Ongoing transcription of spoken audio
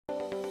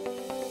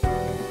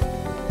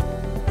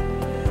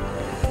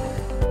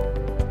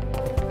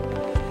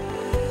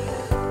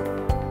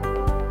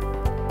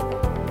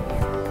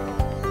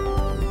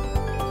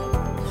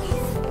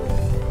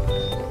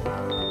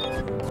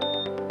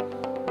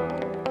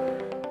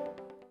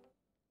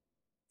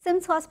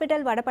Sims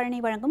hospital Vadapalani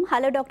வழங்கும்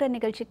hello doctor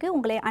நிகழ்ச்சிக்கு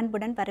உங்களை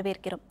அன்புடன்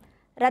வரவேற்கிறோம்.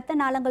 இரத்த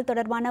நாளங்கள்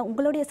தொடர்பான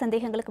உங்களுடைய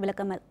சந்தேகங்களுக்கு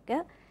விளக்கமளிக்க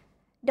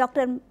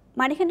டாக்டர்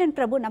மணிகண்டன்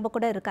பிரபு நம்ம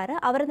கூட இருக்காரு.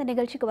 அவர் இந்த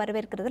நிகழ்ச்சிக்கு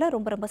வரவேற்கிறதுல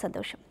ரொம்ப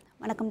சந்தோஷம்.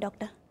 வணக்கம்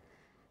டாக்டர்.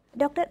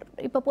 டாக்டர்,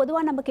 இப்போ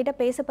பொதுவாக நம்ம கிட்ட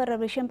பேசப்படுற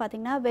விஷயம்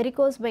பார்த்தீங்கன்னா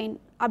வெரிகோஸ் வெயின்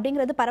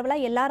அப்படிங்கிறது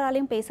பரவலாக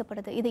எல்லாராலையும்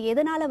பேசப்படுது. இது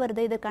எதனால்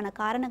வருது? இதற்கான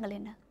காரணங்கள்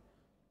என்ன?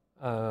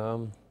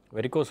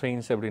 வெரிகோஸ்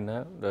வெயின்ஸ் அப்படின்னா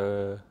இந்த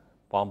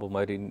பாம்பு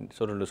மாதிரி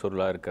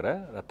சுருளாக இருக்கிற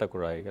ரத்த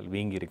குழாய்கள்,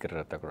 வீங்கி இருக்கிற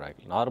ரத்த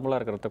குழாய்கள். நார்மலாக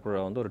இருக்கிற ரத்த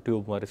குழாய் வந்து ஒரு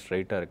டியூப் மாதிரி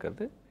ஸ்ட்ரைட்டாக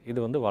இருக்கிறது. இது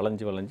வந்து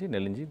வளைஞ்சு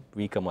நெளிஞ்சு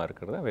வீக்கமாக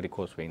இருக்கிறது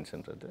வெரிகோஸ்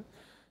வெயின்ஸ்ன்றது.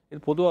 இது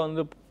பொதுவாக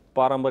வந்து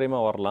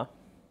பாரம்பரியமாக வரலாம்.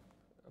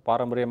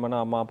 பாரம்பரியமான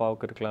அம்மா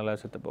அப்பாவுக்கு இருக்கலாம், இல்லை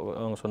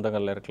அவங்க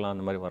சொந்தங்களில் இருக்கலாம்,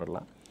 அந்த மாதிரி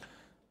வரலாம்.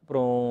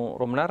 அப்புறம்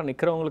ரொம்ப நேரம்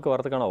நிற்கிறவங்களுக்கு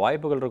வரதுக்கான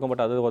வாய்ப்புகள் இருக்கும்.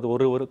 பட்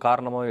அது ஒரு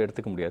காரணமாகவே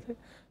எடுத்துக்க முடியாது.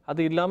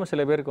 அது இல்லாமல்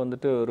சில பேருக்கு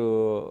வந்துட்டு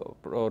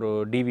ஒரு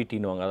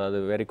டிவிடின்னுவாங்க, அதாவது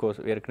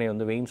வெரிகோஸ் ஏற்கனவே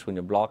வந்து வெயின்ஸ்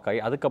கொஞ்சம் பிளாக் ஆகி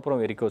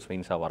அதுக்கப்புறம் வெரிகோஸ்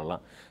வெயின்ஸாக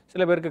வரலாம்.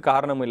 சில பேருக்கு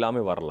காரணம்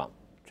இல்லாமல் வரலாம்.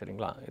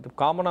 சரிங்களா? இது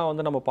காமனாக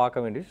வந்து நம்ம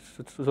பார்க்க வேண்டிய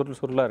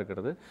சுருளாக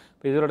இருக்கிறது.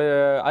 இப்போ இதோடைய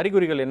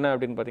அறிகுறிகள் என்ன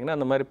அப்படின்னு பார்த்தீங்கன்னா,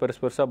 அந்த மாதிரி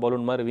பெருசாக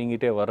பலூன் மாதிரி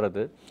வீங்கிட்டே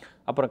வர்றது,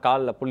 அப்புறம்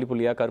காலில்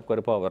புள்ளியாக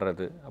கருப்பாக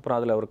வர்றது, அப்புறம்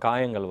அதில் ஒரு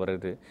காயங்கள்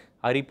வருது,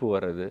 அரிப்பு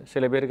வர்றது.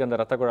 சில பேருக்கு அந்த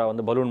ரத்த குழா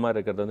வந்து பலூன் மாதிரி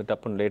இருக்கிறது வந்து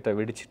டப்புன்னு லேட்டாக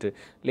வெடிச்சிட்டு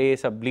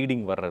லேசாக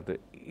ப்ளீடிங் வர்றது.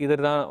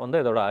 இதுதான் வந்து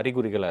இதோட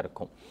அறிகுறிகளாக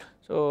இருக்கும்.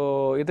 ஸோ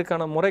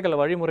இதுக்கான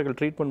வழிமுறைகள்,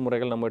 ட்ரீட்மெண்ட்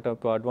முறைகள் நம்மகிட்ட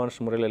இப்போ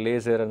அட்வான்ஸ்ட் முறையில்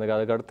லேசர்,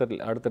 அதுக்கு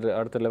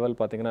அடுத்த லெவல்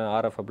பார்த்திங்கன்னா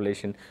RF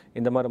அப்ளேஷன்,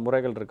 இந்த மாதிரி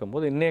முறைகள்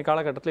இருக்கும்போது இன்றைய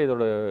காலகட்டத்தில்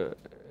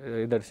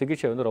இதோட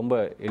சிகிச்சை வந்து ரொம்ப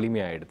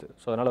எளிமையாகிடுது.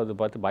 ஸோ அதனால் அது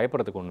பார்த்து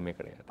பயப்படுறதுக்கு ஒன்றுமே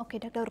கிடையாது. ஓகே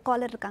டாக்டர், ஒரு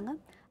காலர் இருக்காங்க.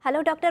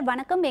 ஹலோ டாக்டர்,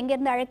 வணக்கம்.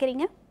 எங்கேருந்து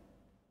அழைக்கிறீங்க?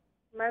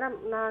 மேடம்,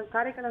 நான்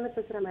காரைக்காலேருந்து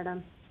பேசுகிறேன்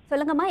மேடம்.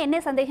 சொல்லுங்கம்மா, என்ன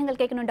சந்தேகங்கள்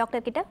கேட்கணும்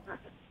டாக்டர் கிட்ட?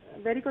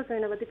 வெரிகோஸ்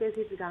வெயினை பற்றி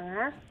பேசிகிட்டு இருக்காங்க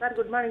சார்.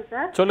 Good morning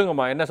sir.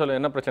 சொல்லுங்கம்மா,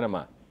 என்ன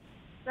பிரச்சனைம்மா?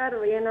 சார்,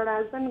 என்னோட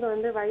ஹஸ்பண்டுக்கு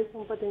வந்து வயசு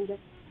 35.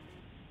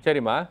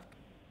 சரிம்மா.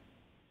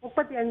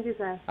 35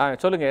 சார்.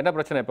 சொல்லுங்கள், என்ன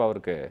பிரச்சனை இப்போ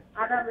அவருக்கு?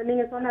 அதாவது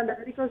நீங்கள் சொன்ன அந்த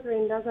வெரிகோஸ்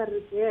வெயின் தான் சார்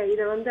இருக்குது.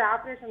 இதை வந்து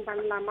ஆப்ரேஷன்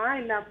பண்ணலாமா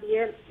இல்லை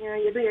அப்படியே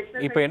எதுவும்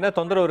எக்ஸசைஸ்? இப்போ என்ன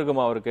தொந்தரவு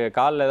இருக்குமா அவருக்கு?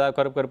 காலில் ஏதாவது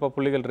கருப்பாக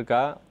புள்ளிகள்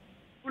இருக்கா?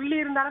 புள்ளி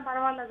இருந்தாலும்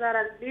பரவாயில்ல சார்,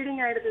 அது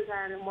ப்ளீடிங் ஆகிடுது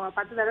சார்.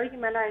 10 தடவைக்கு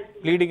மேலே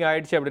ஆகிடுச்சு. ப்ளீடிங்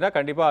ஆகிடுச்சு அப்படின்னா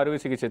கண்டிப்பாக அறுவை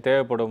சிகிச்சை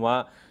தேவைப்படுமா?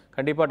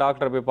 கண்டிப்பாக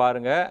டாக்டரை போய்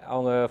பாருங்கள்.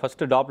 அவங்க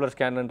ஃபஸ்ட்டு டாப்லர்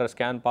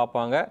ஸ்கேன்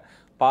பார்ப்பாங்க.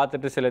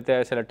 பார்த்துட்டு சில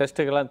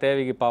டெஸ்ட்டுக்கெல்லாம்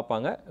தேவைக்கு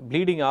பார்ப்பாங்க.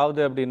 ப்ளீடிங்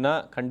ஆகுது அப்படின்னா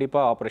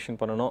கண்டிப்பாக ஆப்ரேஷன்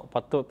பண்ணணும்.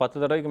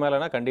 10 தடவைக்கு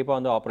மேலேனா கண்டிப்பாக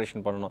வந்து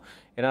ஆப்ரேஷன் பண்ணணும்.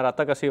 ஏன்னா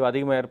ரத்த கசிவு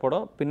அதிகமாக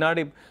ஏற்படும்.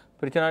 பின்னாடி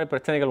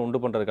பிரச்சனைகள்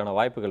உண்டு பண்ணுறதுக்கான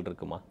வாய்ப்புகள்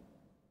இருக்குமா?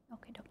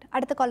 ஓகே டாக்டர்,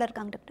 அடுத்த காலர்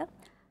இருக்காங்க டாக்டர்.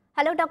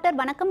 ஹலோ டாக்டர்,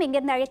 வணக்கம்.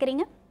 எங்கேருந்து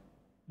அழைக்கிறீங்க?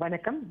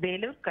 வணக்கம்,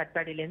 வேலூர்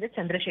காட்பாடியிலேருந்து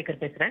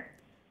சந்திரசேகர் பேசுகிறேன்.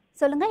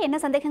 சொல்லுங்கள், என்ன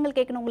சந்தேகங்கள்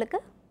கேட்கணும் உங்களுக்கு?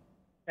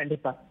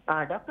 கண்டிப்பா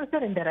டாக்டர்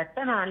சார், இந்த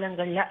ரத்த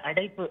நாளங்கள்ல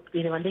அடைப்பு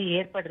இது வந்து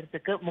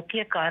ஏற்படுறதுக்கு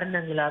முக்கிய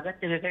காரணங்களாக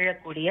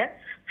திகழக்கூடிய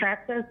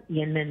ஃபேக்டர்ஸ்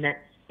என்னென்ன?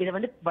 இது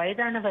வந்து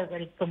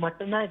வயதானவர்களுக்கு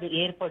மட்டும்தான் இது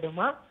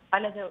ஏற்படுமா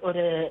அல்லது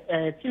ஒரு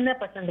சின்ன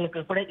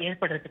பசங்களுக்கு கூட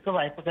ஏற்படுறதுக்கு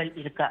வாய்ப்புகள்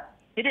இருக்கா?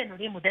 இது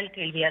என்னுடைய முதல்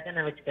கேள்வியாக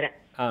நான் வச்சுக்கிறேன்.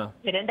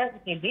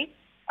 இரண்டாவது கேள்வி,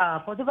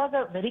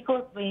 பொதுவாக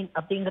வெரிகோஸ் வெயின்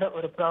அப்படிங்கிற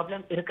ஒரு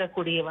ப்ராப்ளம்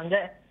இருக்கக்கூடியவங்க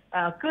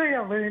கீழே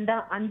விழுந்தா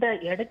அந்த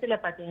இடத்துல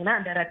பாத்தீங்கன்னா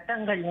அந்த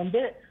ரத்தங்கள் வந்து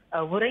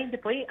உறைந்து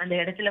போய் அந்த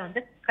இடத்துல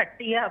வந்து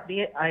கட்டியா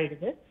அப்படியே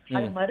ஆயிடுது.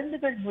 அது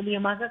மருந்துகள்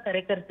மூலியமாக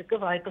கரைக்கிறதுக்கு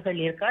வாய்ப்புகள்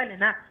இருக்கா,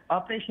 இல்லைன்னா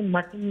ஆப்ரேஷன்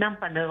மட்டும்தான்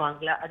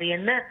பண்ணுவாங்களா? அது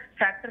என்ன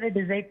ஃபேக்டரை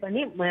டிசைட்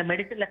பண்ணி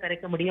மெடிசன்ல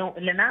கரைக்க முடியும்,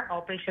 இல்லைன்னா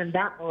ஆப்ரேஷன்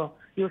தான்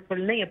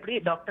யூஸ்ஃபுல்னு எப்படி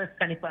டாக்டர்ஸ்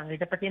கணிப்பாங்க?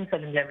 இதை பத்தியும்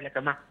சொல்லுங்க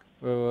விளக்கமா.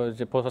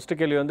 இப்போ ஃபஸ்ட்டு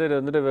கேள்வி வந்து இது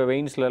வந்துட்டு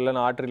வெயின்ஸில்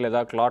இல்லைன்னா ஆர்டரியில்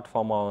ஏதாவது கிளாட்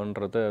ஃபார்ம்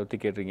ஆகுன்றதை பற்றி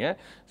கேட்டுறீங்க.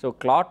 ஸோ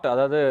கிளாட்,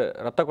 அதாவது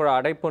ரத்த குழாய்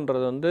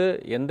அடைப்புன்றது வந்து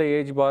எந்த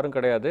ஏஜ் பாரும்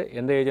கிடையாது,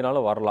 எந்த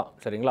ஏஜ்னாலும் வரலாம்.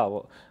 சரிங்களா?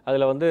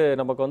 அதில் வந்து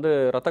நமக்கு வந்து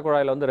ரத்த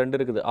குழாயில் வந்து 2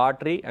 இருக்குது,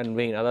 ஆர்ட்ரி அண்ட்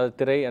வெயின். அதாவது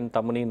திரை அண்ட்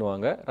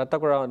தமனின்னுவாங்க. ரத்த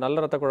குழாய்,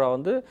 நல்ல ரத்த குழாய்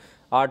வந்து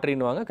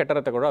ஆர்ட்ரின்னுவாங்க, கெட்ட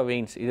ரத்த குழாய்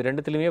வெயின்ஸ். இது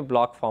ரெண்டுத்துலேயுமே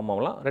பிளாக் ஃபார்ம்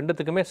ஆகலாம்.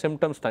 ரெண்டுத்துக்குமே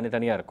சிம்டம்ஸ்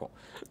தனித்தனியாக இருக்கும்.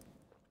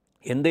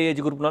 எந்த ஏஜ்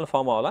குரூப்னாலும்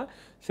ஃபார்ம் ஆகலாம்.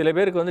 சில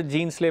பேருக்கு வந்து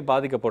ஜீன்ஸ்லேயே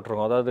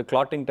பாதிக்கப்பட்டிருக்கும். அதாவது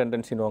கிளாட்டிங்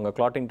டெண்டன்சின்னுவாங்க.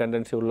 கிளாட்டிங்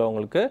டெண்டன்சி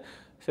உள்ளவங்களுக்கு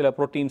சில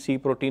ப்ரோட்டீன் சி,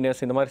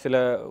 ப்ரோட்டீனஸ், இந்த மாதிரி சில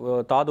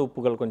தாது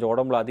உப்புகள் கொஞ்சம்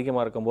உடம்புல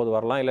அதிகமாக இருக்கும்போது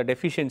வரலாம். இல்லை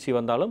டெஃபிஷியன்சி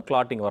வந்தாலும்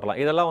கிளாட்டிங் வரலாம்.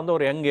 இதெல்லாம் வந்து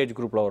ஒரு யங் ஏஜ்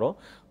குரூப்பில் வரும்.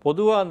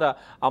 பொதுவாக அந்த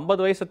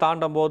 50 வயசு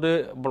தாண்டும் போது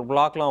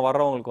பிளாக்லாம்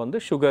வர்றவங்களுக்கு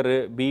வந்து sugar,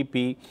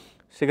 BP,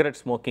 cigarette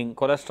smoking,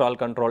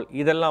 cholesterol control,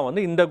 இதெல்லாம்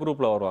வந்து இந்த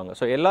குரூப்பில் வருவாங்க.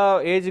 ஸோ எல்லா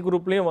ஏஜ்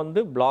குரூப்லேயும்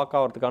வந்து பிளாக்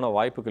ஆகிறதுக்கான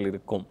வாய்ப்புகள்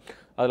இருக்கும்.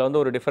 அதில்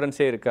வந்து ஒரு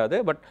டிஃப்ரென்ஸே இருக்காது.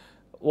 பட்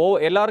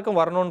எல்லாருக்கும்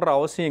வரணுன்ற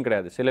அவசியம்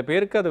கிடையாது. சில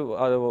பேருக்கு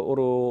அது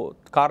ஒரு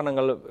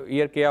காரணங்கள்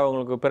இயற்கையாக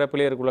அவங்களுக்கு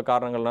பிறப்பிலே இருக்குள்ள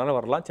காரணங்கள்னால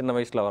வரலாம், சின்ன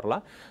வயசில்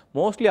வரலாம்.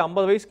 மோஸ்ட்லி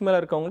 50 வயசுக்கு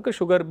மேலே இருக்கவங்களுக்கு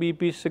sugar,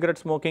 BP,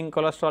 cigarette smoking,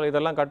 cholesterol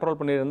இதெல்லாம்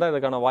கண்ட்ரோல் பண்ணியிருந்தால்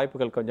இதுக்கான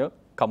வாய்ப்புகள் கொஞ்சம்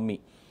கம்மி.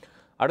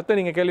 அடுத்து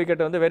நீங்கள் கேள்வி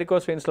கேட்ட வந்து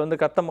வெரிகோஸ் வெயின்ஸில் வந்து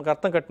கத்தம்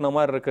கட்டின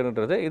மாதிரி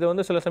இருக்குன்றது. இது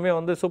வந்து சில சமயம்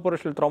வந்து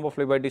சூப்பர்ஃபிஷியல்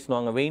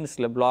த்ரோம்போஃப்ளைபைட்டிஸ்னுவாங்க.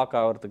 வெயின்ஸில் பிளாக்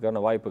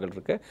ஆகிறதுக்கான வாய்ப்புகள்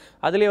இருக்குது.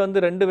 அதிலே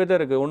வந்து 2 விதம்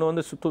இருக்குது. ஒன்று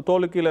வந்து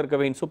தோலுக்கு கீழே இருக்க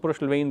வெயின்,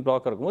 சூப்பர்ஃபிஷியல் வெயின்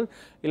பிளாக் இருக்கும்போது,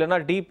 இல்லைனா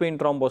டீப் வெயின்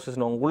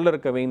த்ரோம்போசிஸ்னுவாங்க. உள்ளே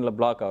இருக்க வெயினில்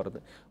பிளாக்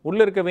ஆகுது.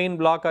 உள்ளே இருக்க வெயின்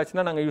பிளாக்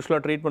ஆச்சுன்னா நாங்கள்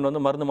யூஸ்வலாக ட்ரீட்மெண்ட்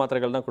வந்து மருந்து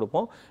மாத்திரைகள் தான்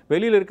கொடுப்போம்.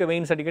 வெளியில் இருக்க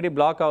வெயின்ஸ் அடிக்கடி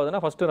பிளாக்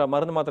ஆகுதுன்னா ஃபஸ்ட்டு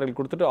மருந்து மாத்திரைகள்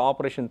கொடுத்துட்டு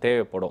ஆப்ரேஷன்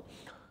தேவைப்படும்.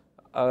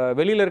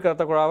 வெளியில் இருக்க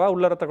ரத்த குழாவா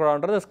உள்ள ரத்த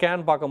குழான்றது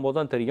ஸ்கேன் பார்க்கும்போது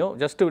தான் தெரியும்.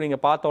 ஜஸ்ட்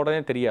நீங்கள் பார்த்த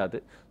உடனே தெரியாது.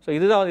 ஸோ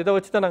இதை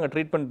வச்சு தான் நாங்கள்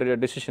ட்ரீட்மெண்ட்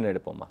டிசிஷன்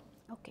எடுப்போம்மா.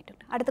 ஓகே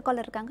டாக்டர், அடுத்த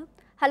காலர் இருக்காங்க.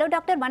 ஹலோ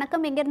டாக்டர்,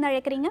 வணக்கம். எங்கேருந்து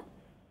அழைக்கிறீங்க?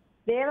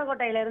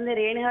 தேவகோட்டையிலேருந்து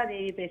ரேணுகா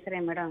தேவி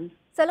பேசுகிறேன் மேடம்.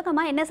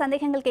 சொல்லுங்கம்மா, என்ன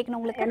சந்தேகங்கள் கேட்கணும்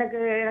உங்களுக்கு?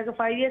 எனக்கு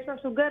 5 இயர்ஸாக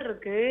சுகர்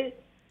இருக்கு.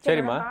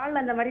 சரிம்மா.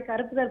 காலில் அந்த மாதிரி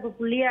கருப்பு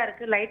புள்ளியா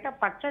இருக்கு, லைட்டா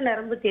பச்சை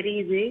நரம்பு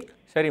தெரியுது.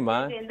 சரிம்மா.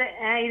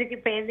 இதுக்கு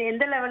இப்போ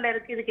எந்த லெவல்ல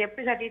இருக்கு? இதுக்கு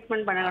எப்படி சார்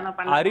ட்ரீட்மெண்ட்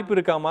பண்ணணும்? அரிப்பு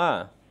இருக்காமா?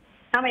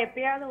 ஆமா,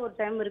 எப்பயாவது ஒரு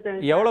டைம் இருக்கு.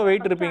 எவ்வளோ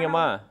வெயிட்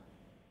இருப்பீங்கம்மா?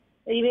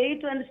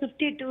 வெயிட் வந்து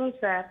 52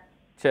 சார்.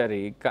 சரி,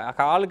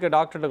 காலுக்கு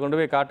டாக்டர்கிட்ட கொண்டு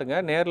போய் காட்டுங்க.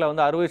 நேரில்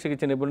வந்து அறுவை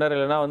சிகிச்சை நிபுணர்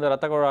இல்லைனா வந்து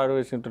ரத்த குழாய்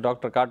அறுவை சிகிச்சை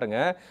டாக்டர் காட்டுங்க.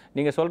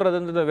 நீங்கள் சொல்கிறது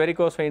வந்து இந்த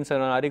வெரிகோஸ் வெயின்ஸ்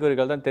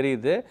அறிகுறிகள் தான்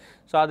தெரியுது.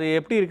 ஸோ அது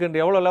எப்படி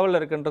இருக்குன்ற எவ்வளோ லெவலில்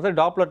இருக்குன்றது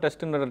டாப்லர்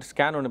டெஸ்ட்டுன்ற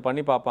ஸ்கேன் ஒன்று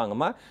பண்ணி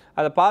பார்ப்பாங்கம்மா.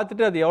 அதை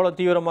பார்த்துட்டு அது எவ்வளோ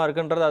தீவிரமாக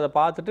இருக்குன்றதை அதை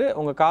பார்த்துட்டு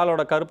உங்கள்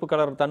காலோட கருப்பு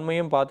கலர்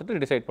தன்மையும்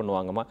பார்த்துட்டு டிசைட்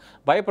பண்ணுவாங்கம்மா.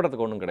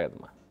 பயப்படுறதுக்கு ஒன்றும்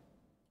கிடையாதும்மா.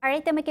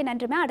 அழைத்தமைக்கு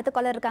நன்றிமா. அடுத்த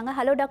காலர் இருக்காங்க.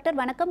 ஹலோ டாக்டர்,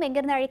 வணக்கம்.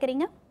 எங்கேருந்து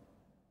அழைக்கிறீங்க?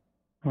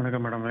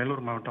 வணக்கம் மேடம்,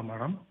 வேலூர் மாவட்டம்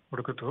மேடம்,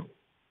 உடுக்குத்தூர்.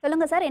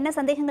 சொல்லுங்க சார், என்ன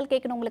சந்தேகங்கள்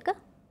கேட்கணும் உங்களுக்கு?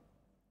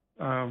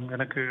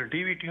 எனக்கு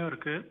டிவிடியும்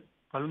இருக்கு,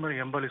 பல்மரி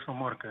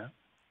எம்பாலிசமும் இருக்கு.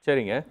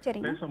 சரிங்க.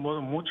 பேசும்போது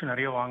மூச்சு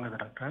நிறைய வாங்குது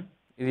டாக்டர்.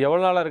 இது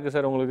எவ்வளோ நாளாக இருக்குது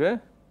சார் உங்களுக்கு?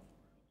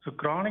 ஸோ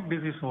கிரானிக்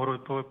டிசீஸ்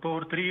இப்போ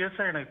ஒரு 3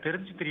 இயர்ஸாக, எனக்கு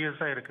தெரிஞ்சு 3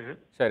 இயர்ஸாக இருக்கு.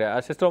 சரி,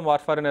 அசிஸ்டோம்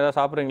வார்ஃபாரின் ஏதாவது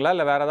சாப்பிட்றீங்களா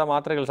இல்லை வேறு ஏதாவது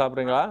மாத்திரைகள்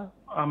சாப்பிட்றீங்களா?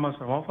 ஆமாம்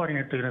சார்,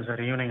 வார்ஃபாரின் எடுத்துக்கிறேன்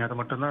சார். ஈவினிங்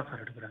அது மட்டும் தான்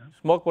சார் எடுக்கிறேன்.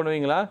 ஸ்மோக்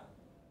பண்ணுவீங்களா?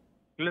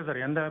 இல்லை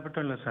சார், எந்த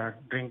ஹேபிட்டும் இல்லை சார்.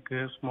 ட்ரிங்க்கு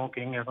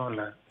ஸ்மோக்கிங் எதுவும்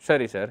இல்லை.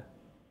 சரி சார்.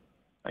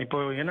 இப்போ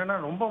என்னன்னா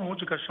ரொம்ப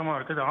மூச்சு கஷ்டமா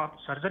இருக்குது.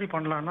 சர்ஜரி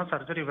பண்ணலான்னா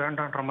சர்ஜரி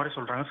வேண்டான்ற மாதிரி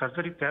சொல்றாங்க.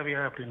 சர்ஜரி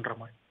தேவையா அப்படின்ற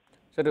மாதிரி.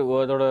 சரி,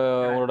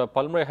 உங்களோட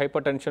பல்மரி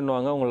ஹைப்பர் டென்ஷன்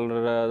வாங்க,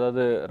 உங்களோட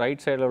அதாவது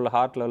ரைட் சைடில் உள்ள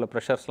ஹார்ட்டில் உள்ள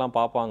ப்ரெஷர்ஸ்லாம்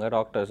பார்ப்பாங்க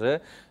டாக்டர்ஸு.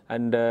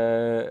 அண்டு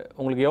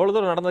உங்களுக்கு எவ்வளோ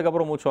தூரம்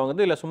நடந்ததுக்கப்புறம் மூச்சு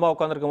வாங்குது இல்லை சும்மா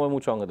உட்காந்துருக்கும் போது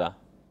மூச்சு வாங்குதா?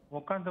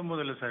 உட்காந்தும்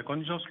போது இல்லை சார்,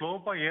 கொஞ்சம்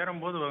ஸ்லோப்பாக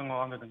ஏறும்போது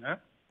வாங்குதுங்க.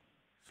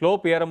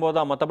 ஸ்லோப் ஏறும்போது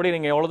தான், மற்றபடி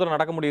நீங்கள் எவ்வளோ தூரம்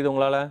நடக்க முடியுது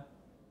உங்களால்?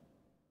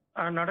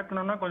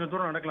 நடக்கணும்னா கொஞ்சம்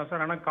தூரம் நடக்கலாம்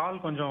சார், ஆனால்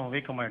கால் கொஞ்சம்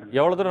வீக்கமாயிடுது.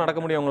 எவ்வளோ தூரம் நடக்க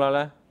முடியும்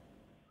உங்களால்?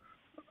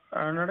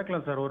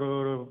 நடக்கலாம் சார், ஒரு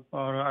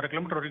 1/2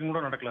 கிலோமீட்டர் வரைக்கும்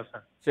கூட நடக்கலாம்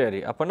சார். சரி,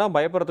 அப்போனா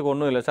பயப்படுறதுக்கு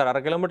ஒன்றும் இல்லை சார்.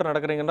 1/2 கிலோமீட்டர்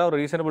நடக்கிறீங்கன்னா ஒரு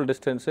ரீசனபிள்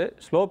டிஸ்டன்ஸு.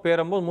 ஸ்லோப்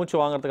ஏறும்போது மூச்சு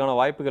வாங்குறதுக்கான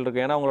வாய்ப்புகள்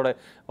இருக்குது. ஏன்னா உங்களோட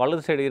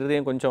வலது சைடு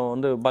இருதயம் கொஞ்சம்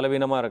வந்து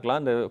பலவீனமாக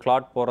இருக்கலாம் இந்த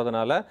கிளாட்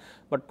போகிறதுனால.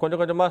 பட்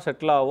கொஞ்சம் கொஞ்சமாக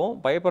செட்டில் ஆகும்.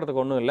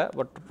 பயப்படுறதுக்கு ஒன்றும் இல்லை.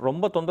 பட்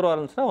ரொம்ப தொந்தரவாக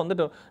இருந்துச்சுன்னா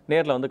வந்துட்டு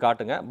நேரில் வந்து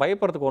காட்டுங்க.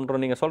 பயப்படுறதுக்கு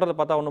ஒன்றும், நீங்கள் சொல்கிறத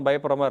பார்த்தா ஒன்றும்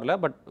பயப்படுற மாதிரி இல்லை.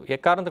 பட்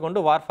எக்காரணத்தை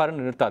கொண்டு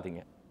வார்ஃபாரின்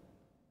நிறுத்தாதீங்க.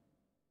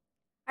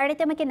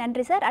 அழைத்தமைக்கு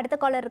நன்றி சார். அடுத்த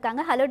காலர்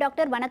இருக்காங்க. ஹலோ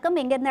டாக்டர், வணக்கம்.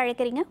 எங்கேருந்து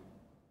அழைக்கிறீங்க?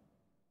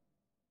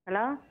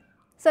 ஹலோ,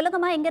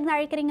 சொல்லுங்கம்மா, எங்கேருந்து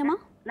அழைக்கிறீங்கம்மா?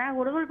 நான்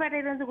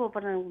உடுமல்பேட்டையிலேருந்து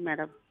கூப்பிட்றேங்க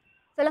மேடம்.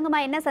 சொல்லுங்கம்மா,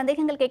 என்ன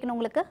சந்தேகங்கள் கேட்கணும்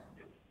உங்களுக்கு?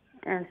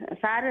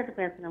 சார் எடுத்து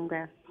பேசுகிறோங்க.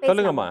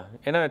 சொல்லுங்கம்மா,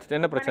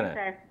 என்ன பிரச்சனை?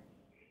 சார்,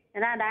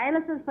 நான்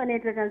டயாலிசிஸ்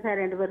பண்ணிட்டு இருக்கேன்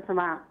சார் 2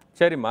 வருஷமா.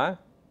 சரிம்மா.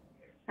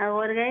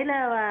 ஒரு கையில்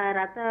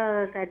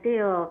ரத்தம் கட்டி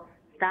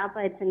ஸ்டாப்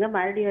ஆயிடுச்சுங்க.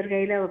 மறுபடியும் ஒரு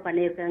கையில்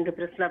பண்ணியிருக்கேங்க,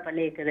 ப்ரெஸ்ஸில்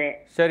பண்ணியிருக்குது.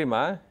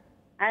 சரிம்மா.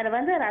 அதில்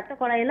வந்து ரத்த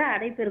குழாயில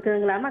அடைப்பு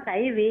இருக்குதுங்களாமா. கை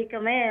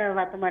வீக்கமே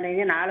வத்த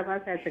மாட்டேங்க. 4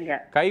 மாதம் ஆச்சுங்க.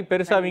 கை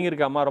பெருசாக வீங்கி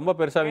இருக்காம்மா? ரொம்ப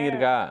பெருசாக வீங்கி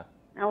இருக்கா?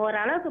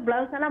 ஓரளவுக்கு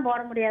ப்ளவுஸ் எல்லாம் போட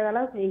முடியாத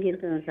அளவுக்கு வீங்கி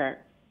இருக்குங்க சார்.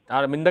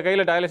 இந்த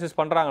கையில் டயாலிசிஸ்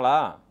பண்ணுறாங்களா?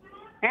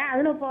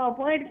 அதில்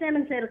போயிட்டு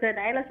தானுங்க சார் இருக்கு.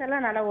 டயாலிசிஸ்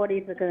எல்லாம் நல்லா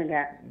ஓடிட்டு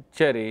இருக்குதுங்க.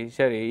 சரி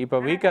சரி.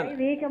 இப்போ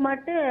வீக்கம்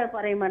மட்டும்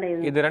குறைய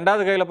மாட்டேங்குது. இது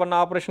 2வது கையில்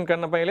பண்ண ஆப்ரேஷன்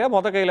கண்ண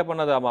பையிலையா கையில்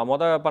பண்ணதாம்மா?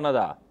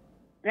 பண்ணதா?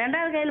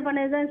 2வது கையில்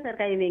பண்ணதுதான் சார்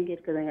கை வீங்கி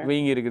இருக்குதுங்க.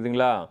 வீங்கி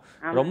இருக்குதுங்களா?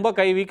 ரொம்ப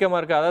கை வீக்கமாக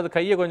இருக்குது. அதாவது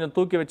கையை கொஞ்சம்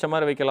தூக்கி வச்ச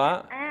மாதிரி வைக்கலாம்.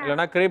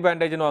 இல்லைனா கிரே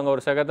பேண்டேஜ்னு வாங்க,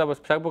 ஒரு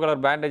சிகப்பு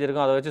கலர் பேண்டேஜ்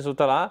இருக்கும், அதை வச்சு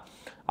சுற்றலாம்.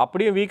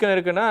 அப்படியே வீக்கம்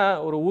இருக்குன்னா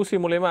ஒரு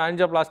ஊசி மூலயமா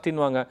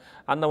ஆஞ்சியோபிளாஸ்டின்னு வாங்க,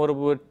 அந்த ஒரு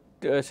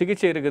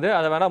சிகிச்சை இருக்குது.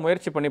 அதை வேணால்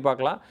முயற்சி பண்ணி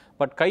பார்க்கலாம்.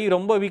 பட் கை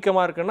ரொம்ப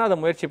வீக்கமாக இருக்குன்னா அதை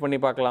முயற்சி பண்ணி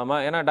பார்க்கலாமா?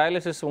 ஏன்னா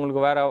டயாலிசிஸ்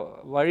உங்களுக்கு வேறு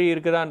வழி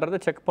இருக்குதான்றதை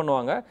செக்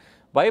பண்ணுவாங்க.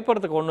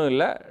 பயப்படுறதுக்கு ஒன்றும்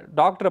இல்லை.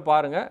 டாக்டரை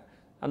பாருங்கள்.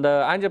 அந்த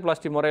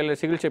ஆஞ்சியோபிளாஸ்டி முறையில்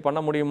சிகிச்சை பண்ண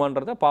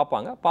முடியுமான்றதை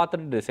பார்ப்பாங்க.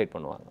 பார்த்துட்டு டிசைட்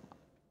பண்ணுவாங்க.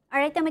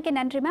 அழைத்தமைக்கு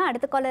நன்றிமா.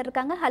 அடுத்த காலர்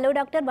இருக்காங்க. ஹலோ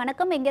டாக்டர்,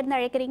 வணக்கம். எங்கேருந்து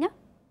அழைக்கிறீங்க?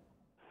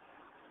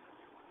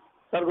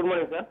 Sir, good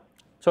morning sir.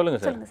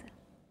 சொல்லுங்கள் சார். சொல்லுங்கள் சார்.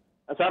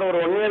 சார், ஒரு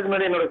 1 இயருக்கு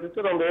முன்னாடி என்னோட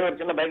சிஸ்டர் வந்து ஒரு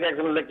சின்ன பைக்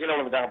ஆக்சிடென்ட்ல கீழே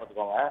வந்துட்டாங்க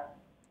பார்த்துக்கோங்க.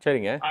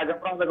 சரிங்க.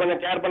 அதுக்கப்புறம் அதை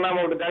கொஞ்சம் கேர்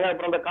பண்ணாமல் விட்டுட்டாங்க.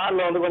 அப்புறம் அந்த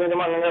காலில் வந்து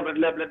கொஞ்சமாக அங்கே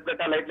பிளட்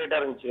லைட்டாக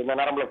இருந்துச்சு இந்த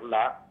நரம்புல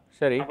ஃபுல்லாக.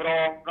 சரி.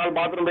 அப்புறம் கால்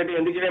பாத்ரூம் போயிட்டு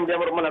எந்திரிக்கவே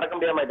முடியாமல் ரொம்ப நடக்க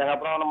முடியாமல் ஆயிட்டாங்க.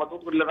 அப்புறம் நம்ம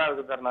தூத்துக்குடியில் தான்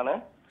இருக்குது சார் நான்.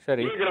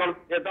 சரி.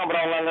 சேர்த்தோம்.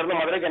 அப்புறம் அவங்க அங்கேருந்து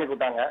மதுரைக்கு அனுப்பி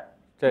விட்டாங்க.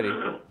 சரி.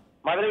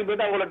 மதுரைக்கு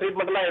போயிட்டு அவங்களோட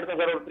ட்ரீட்மெண்ட் எல்லாம் எடுத்தோம்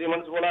சார். ஒரு 3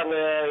 months கூட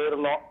அங்கே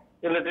இருந்தோம்.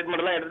 இந்த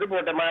ட்ரீட்மெண்ட் எல்லாம் எடுத்துட்டு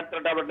போயிட்டு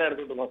மாத்திரை டேப்லெட்லாம்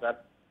எடுத்துட்டு இருக்கோம் சார்.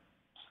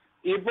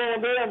 இப்போ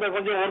வந்து அந்த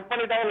கொஞ்சம் ஒர்க்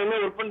பண்ணிட்டாங்க.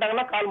 இன்னும் ஒர்க்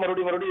பண்ணிட்டாங்கன்னா கால்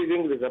மறுபடியும்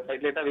வீங்குது சார்.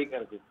 லைட்டாக வீக்காக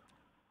இருக்குது.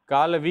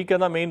 காலில்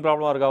வீக்கம் தான் மெயின்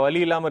ப்ராப்ளமாக இருக்கா?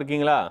 வலி இல்லாமல்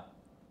இருக்கீங்களா?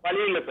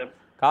 வலி இல்லை சார்.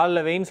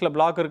 காலில் வெயின்ஸில்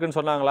பிளாக் இருக்குன்னு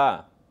சொன்னாங்களா?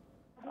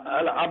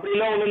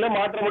 அப்படிலாம் ஒன்றும் இல்லை.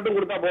 மாத்திரை மட்டும்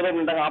கொடுத்தா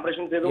போதும்.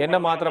 ஆப்ரேஷன் என்ன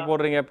மாத்திரை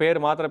போடுறீங்க?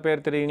 மாத்திரை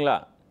பேர் தெரியுங்களா?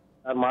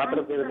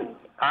 மாத்திரை பேர்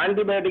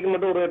ஆன்டிபயோட்டிக்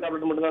மட்டும் ஒரு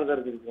டேப்லெட் மட்டும் தான்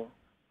சார் இருக்கு.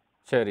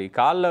 சரி,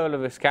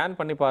 கால்ல ஸ்கேன்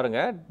பண்ணி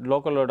பாருங்கள்.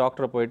 லோக்கல்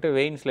டாக்டரை போயிட்டு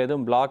வெயின்ஸில்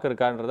எதுவும் பிளாக்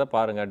இருக்கான்றதை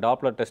பாருங்கள்.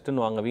 டாப்லர்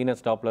டெஸ்ட்டுன்னு வாங்க,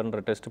 வீனஸ்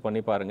டாப்லர்ன்ற டெஸ்ட்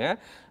பண்ணி பாருங்கள்.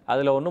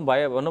 அதில்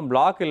ஒன்றும்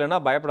பிளாக் இல்லைன்னா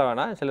பயப்பட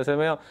வேணாம். சில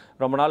சமயம்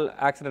ரொம்ப நாள்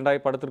ஆக்சிடென்ட்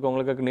ஆகி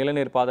படுத்துருக்கவங்களுக்கு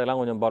நிலநீர்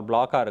பாதையெல்லாம் கொஞ்சம்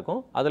பிளாக்காக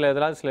இருக்கும். அதில்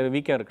எதெல்லாம் சில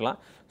வீக்கம் இருக்கலாம்.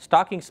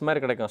 ஸ்டாக்கிங்ஸ்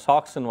மாதிரி கிடைக்கும்,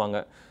 சாக்ஸ்ன்னு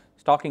வாங்க,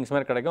 ஸ்டாக்கிங்ஸ்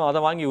மாதிரி கிடைக்கும்,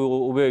 அதை வாங்கி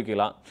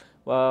உபயோகிக்கலாம்.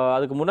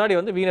 அதுக்கு முன்னாடி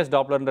வீனஸ்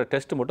டாப்லர்ன்ற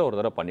டெஸ்ட் மட்டும் ஒரு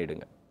தடவை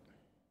பண்ணிவிடுங்க.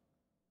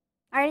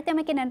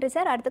 அழைத்தமைக்கு நன்றி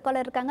சார். அடுத்த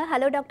காலர் இருக்காங்க.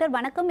 ஹலோ டாக்டர்,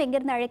 வணக்கம்.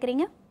 எங்கேருந்து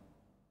அழைக்கிறீங்க?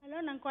 ஹலோ,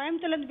 நான்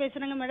கோயம்புத்தூர்லேருந்து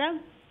பேசுகிறேங்க மேடம்.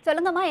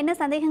 சொல்லுங்கம்மா, என்ன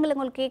சந்தேகங்கள்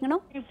உங்களுக்கு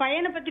கேட்கணும்? என்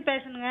பையனை பற்றி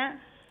பேசணுங்க.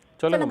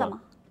 சொல்லுங்கம்மா.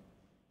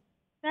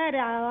 சார்,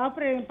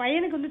 என்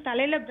பையனுக்கு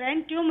தலையில்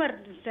பிரெயின் டியூமர்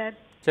இருந்துச்சு சார்.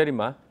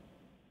 சரிம்மா.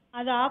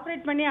 அதை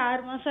ஆப்ரேட் பண்ணி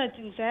 6 மாதம்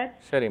ஆச்சுங்க சார்.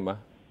 சரிம்மா.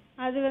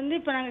 அது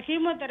இப்போ நாங்கள்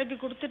கீமோதெரப்பி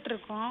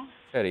கொடுத்துட்ருக்கோம்.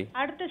 சரி.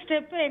 அடுத்த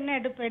ஸ்டெப்பு என்ன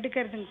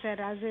எடுக்கிறதுங்க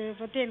சார்? அது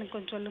பற்றி எனக்கு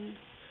கொஞ்சம் சொல்லுங்க.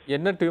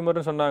 என்ன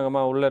டியூமர்னு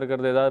சொன்னாங்கம்மா? உள்ளே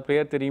இருக்கிறது ஏதாவது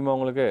பேர் தெரியுமா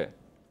உங்களுக்கு?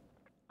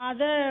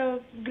 அது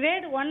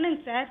கிரேட் 1ங்க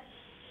சார்.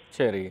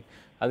 சரி.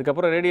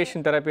 அதுக்கப்புறம்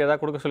ரேடியேஷன் தெரப்பி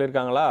ஏதாவது கொடுக்க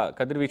சொல்லியிருக்காங்களா?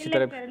 கதிர்வீச்சு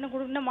தெரப்பி சார், என்ன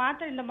கொடுக்கணும்?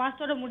 மாத்திரை இந்த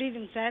மாதத்தோட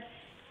முடியுதுங்க சார்.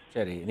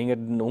 சரி,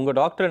 நீங்கள் உங்கள்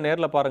டாக்டரை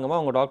நேரில் பாருங்கம்மா.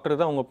 உங்கள் டாக்டர்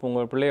தான்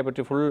உங்கள் பிள்ளையை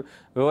பற்றி ஃபுல்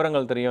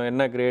விவரங்கள் தெரியும்.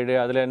 என்ன கிரேடு,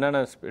 அதில்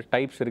என்னென்ன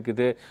டைப்ஸ்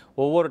இருக்குது,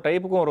 ஒவ்வொரு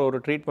டைப்புக்கும்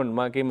ஒரு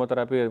ட்ரீட்மெண்ட்மா,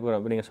 கீமோதெரப்பி இப்போ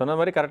நீங்கள் சொன்ன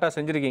மாதிரி கரெக்டாக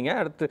செஞ்சுருக்கீங்க.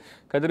 அடுத்து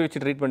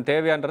கதிர்வீச்சு ட்ரீட்மெண்ட்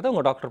தேவையான்றதை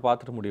உங்கள் டாக்டர்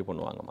பார்த்துட்டு முடிவு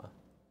பண்ணுவாங்கம்மா.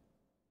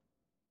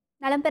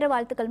 நலம் பெற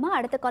வாழ்த்துக்கள்மா.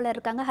 அடுத்த காலர்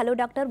இருக்காங்க. ஹலோ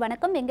டாக்டர்,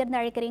 வணக்கம்.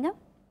 எங்கேருந்து அழைக்கிறீங்க?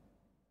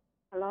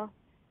 ஹலோ,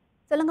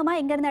 சொல்லுங்கம்மா,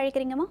 எங்கேருந்து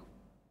அழைக்கிறீங்கம்மா?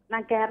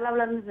 நான்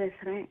கேரளாவில இருந்து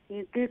பேசுறேன்.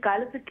 எனக்கு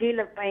கழுத்து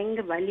கீழே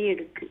பயங்கர வலி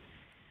எடுக்கு.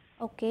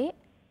 ஓகே.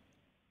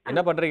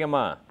 என்ன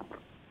பண்ணுறீங்கம்மா?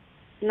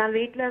 நான்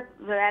வீட்டில்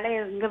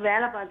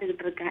வேலை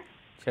பார்த்துக்கிட்டு இருக்கேன்.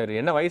 சரி,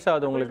 என்ன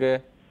வயசாகுது உங்களுக்கு?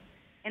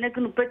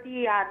 எனக்கு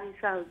 36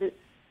 வயசு ஆகுது.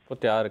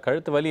 36.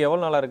 கழுத்து வலி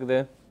எவ்வளோ நாளாக இருக்குது?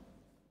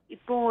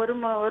 இப்போ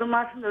ஒரு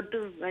மாசம்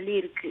தொட்டு வலி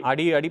இருக்கு.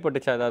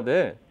 அடிபட்டுச்சா ஏதாவது?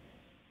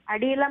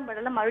 அடியெல்லாம்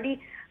படல,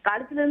 மறுபடியும்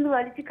கழுத்துல இருந்து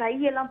வலிச்சு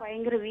கையெல்லாம்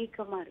பயங்கர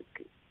வீக்கமா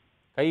இருக்கு.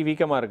 கை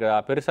வீக்கமாக இருக்குதா?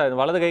 பெருசாக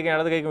வலது கைக்கும்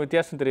இடது கைக்கும்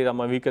வித்தியாசம்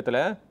தெரியுதாம்மா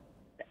வீக்கத்தில்?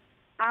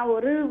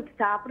 ஒரு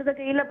சாப்பிடுற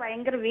கையில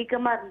பயங்கர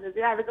வீக்கமா இருந்தது,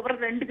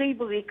 அதுக்கப்புறம் 2 கை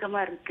இப்போ வீக்கமா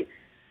இருக்கு.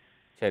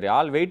 சரி,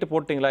 ஆள் வெயிட்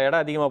போட்டிங்களா?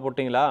 இடம் அதிகமாக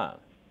போட்டிங்களா?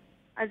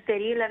 அது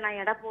தெரியல, நான்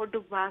எடை போட்டு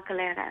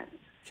பார்க்கல.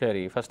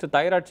 சரி, ஃபஸ்ட்டு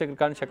தைராய்டு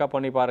செக்க்கான்னு செக்அப்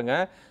பண்ணி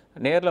பாருங்கள்.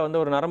 நேரில்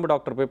ஒரு நரம்பு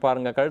டாக்டர் போய்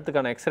பாருங்கள்.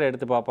 கழுத்துக்கான எக்ஸ்ரே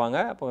எடுத்து பார்ப்பாங்க.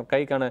 அப்போ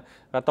கைக்கான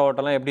ரத்த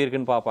ஓட்டம்லாம் எப்படி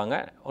இருக்குன்னு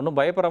பார்ப்பாங்க. ஒன்றும்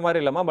பயப்படுற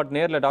மாதிரி இல்லைம்மா, பட்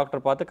நேரில்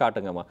டாக்டர் பார்த்து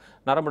காட்டுங்கம்மா,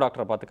 நரம்பு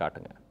டாக்டரை பார்த்து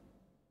காட்டுங்க.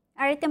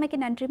 அழைத்தமைக்கு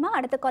நன்றிம்மா.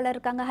 அடுத்த காலர்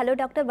இருக்காங்க. ஹலோ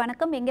டாக்டர்,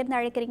 வணக்கம். எங்கேருந்து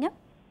அழைக்கிறீங்க?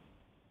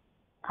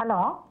 ஹலோ,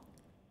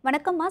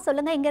 வணக்கம்மா.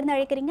 சொல்லுங்கள், எங்கேருந்து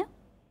அழைக்கிறீங்க?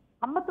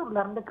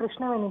 அம்பத்தூர்ல இருந்து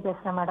கிருஷ்ணவேணி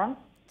பேசுகிறேன் மேடம்.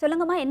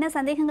 சொல்லுங்கம்மா, என்ன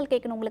சந்தேகங்கள்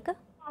கேட்கணும் உங்களுக்கு?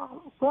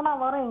 போன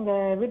வாரம்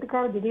எங்கள்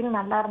வீட்டுக்காரர் திடீர்னு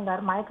நல்லா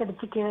இருந்தார்,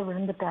 மயக்கடிச்சு கீழே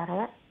விழுந்துட்டாரு.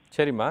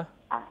 சரிம்மா.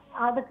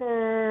 அதுக்கு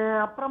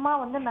அப்புறமா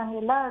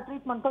நாங்கள் எல்லா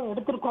ட்ரீட்மெண்ட்டும்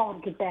எடுத்திருக்கோம்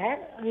அவர்கிட்ட,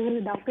 இவரு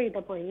டாக்டர்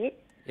கிட்ட போய்.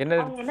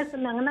 அவங்க என்ன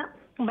சொன்னாங்கன்னா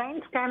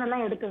பிரெயின் ஸ்கேன்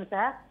எல்லாம் எடுக்குது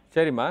சார்.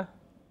 சரிம்மா.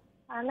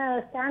 ஆனால்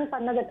ஸ்கேன்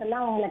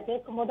பண்ணதுக்கெல்லாம் அவங்கள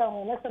கேட்கும்போது அவங்க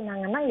என்ன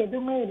சொன்னாங்கன்னா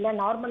எதுவுமே இல்லை,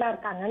 நார்மலாக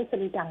இருக்காங்கன்னு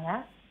சொல்லிட்டாங்க.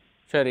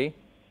 சரி.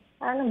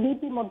 ஆனால்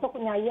பிபி மட்டும்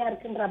கொஞ்சம் ஐயா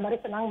இருக்குன்ற மாதிரி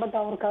சொன்னாங்க. பட்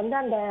அவருக்கு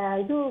அந்த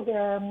இது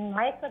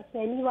மயக்கம்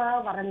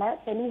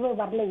தெளிவு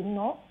வரல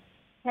இன்னும்.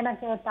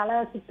 எனக்கு தலை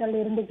சுத்தல்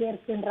இருந்துகிட்டே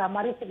இருக்குன்ற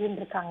மாதிரி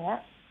சொல்லிட்டு இருக்காங்க.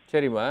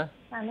 சரிம்மா.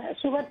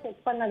 சுகர்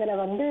செக் பண்ணதுல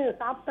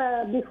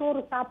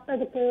பிஃபோர்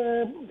சாப்பிட்டதுக்கு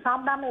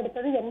சாப்பிடாம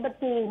எடுத்தது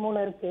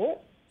 83 இருக்கு.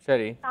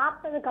 சரி.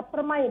 சாப்பிட்டதுக்கு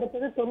அப்புறமா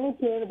எடுத்தது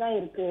 97 தான்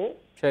இருக்கு.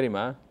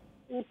 சரிம்மா.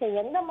 இப்போ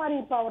எந்த மாதிரி,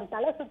 இப்போ அவர்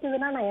தலை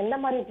சுத்துதுன்னா நான் எந்த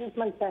மாதிரி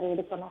ட்ரீட்மெண்ட் சார்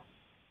எடுக்கணும்?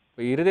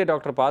 இப்போ இருதய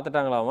டாக்டர்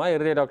பார்த்துட்டாங்களாம்மா?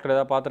 இருதய டாக்டர்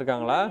ஏதாவது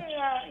பார்த்துருக்காங்களா?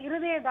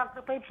 இருதய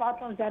டாக்டர் போய்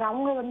பார்த்தோம் சார்.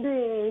 அவங்க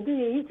இது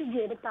இசிஜி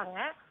எடுத்தாங்க.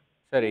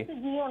 சரி.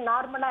 இசிஜியும்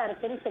நார்மலாக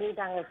இருக்குன்னு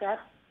சொல்லிட்டாங்க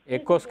சார்.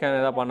 எக்கோ ஸ்கேன்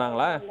ஏதாவது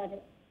பண்ணாங்களா?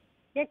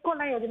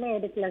 எக்கோலாம் எதுவுமே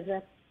எடுக்கல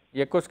சார்.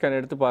 எக்கோ ஸ்கேன்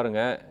எடுத்து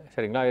பாருங்க.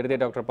 சரிங்களா? இருதய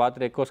டாக்டர்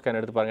பார்த்துட்டு எக்கோ ஸ்கேன்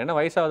எடுத்து பாருங்க. என்ன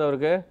வயசாகுது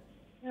அவருக்கு?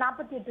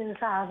 48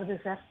 வயசு ஆகுது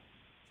சார்.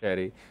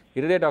 சரி,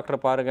 இருதய டாக்டரை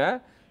பாருங்க,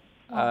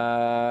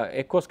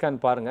 எக்கோ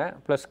ஸ்கேன் பாருங்க,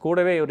 ப்ளஸ்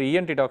கூடவே ஒரு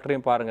இஎன்டி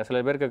டாக்டரையும் பாருங்க. சில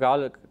பேருக்கு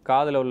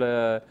காதில் உள்ள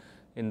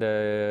இந்த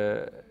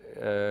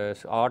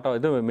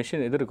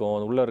மிஷின் இருக்கும்,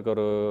 உள்ளே இருக்க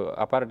ஒரு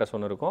அப்பாரட்டஸ்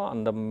ஒன்று இருக்கும்.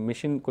 அந்த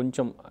மிஷின்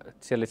கொஞ்சம்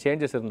சில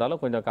சேஞ்சஸ்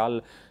இருந்தாலும் கொஞ்சம்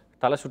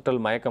தலை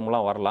சுற்றல்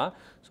மயக்கம்லாம் வரலாம்.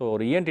 ஸோ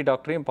ஒரு இஎன்டி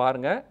டாக்டரையும்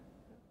பாருங்கள்,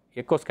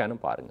 எக்கோ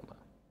ஸ்கேனும் பாருங்கம்மா.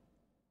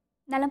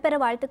 நலம் பெற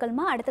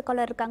வாழ்த்துக்கள்மா. அடுத்த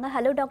காலர் இருக்காங்க.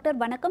 ஹலோ டாக்டர்,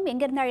 வணக்கம்.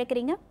 எங்கேருந்து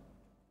அழைக்கிறீங்க?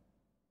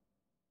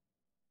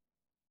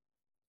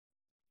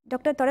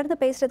 டாக்டர், தொடர்ந்து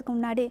பேசுகிறதுக்கு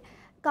முன்னாடி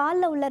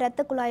காலில் உள்ள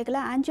ரத்த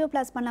குழாய்களை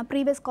ஆஞ்சியோபிளாஸ்ட் பண்ணலாம்.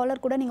 ப்ரீவியஸ்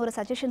காலர் கூட நீங்கள் ஒரு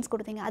சஜஷன்ஸ்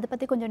கொடுத்தீங்க, அதை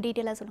பற்றி கொஞ்சம்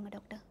டீட்டெயிலாக சொல்லுங்கள்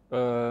டாக்டர்.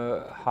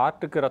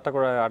 ஹார்ட்டுக்கு ரத்த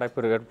குழாய்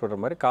அடைப்பு ஏற்படுற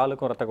மாதிரி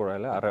காலுக்கும் ரத்த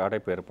குழாயில்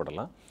அடைப்பு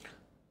ஏற்படலாம்.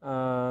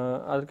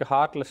 அதுக்கு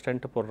ஹார்ட்டில்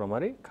ஸ்டென்ட் போடுற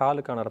மாதிரி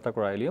காலுக்கான ரத்த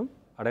குழாயிலையும்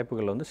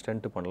அடைப்புகள் வந்து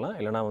ஸ்டென்ட் பண்ணலாம்,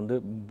 இல்லைனா வந்து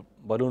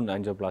பலூன்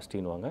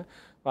ஆஞ்சியோபிளாஸ்டின்னுவாங்க.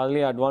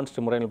 அதுலேயே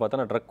அட்வான்ஸ்டு முறையில்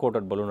பார்த்தா ட்ரக்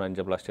கோட்டட் பலூன்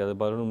ஆஞ்சியோபிளாஸ்டி, அது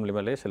பலூன்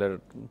மூலியமாலே சில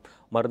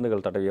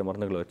மருந்துகள் தடவிய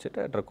மருந்துகளை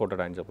வச்சுட்டு ட்ரக்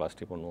கோட்டட்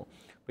ஆஞ்சியோபிளாஸ்டி பண்ணுவோம்.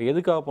 இப்போ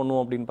எதுக்காக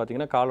பண்ணுவோம் அப்படின்னு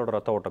பார்த்தீங்கன்னா, காலோட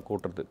ரத்த ஓட்டம்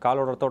கூட்டுறது.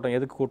 காலோட ரத்த ஓட்டம்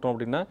எதுக்கு கூட்டணும்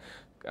அப்படின்னா,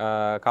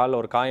 காலில்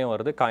ஒரு காயம்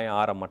வருது, காயம்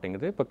ஆற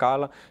மாட்டேங்குது. இப்போ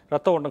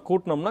ரத்த ஓட்டம்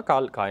கூட்டினோம்னா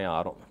காயம்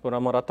ஆறும். இப்போ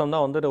நம்ம ரத்தம்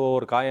தான் வந்துட்டு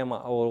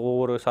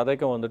ஒவ்வொரு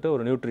சதைக்கும் வந்துட்டு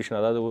ஒரு நியூட்ரிஷன்,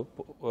 அதாவது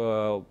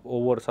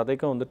ஒவ்வொரு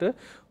சதைக்கும் வந்துட்டு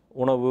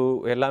உணவு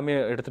எல்லாமே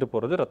எடுத்துகிட்டு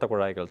போகிறது ரத்த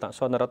குழாய்கள் தான்.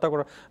 ஸோ அந்த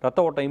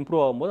ரத்த ஓட்டம்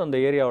இம்ப்ரூவ் ஆகும்போது அந்த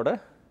ஏரியாவோட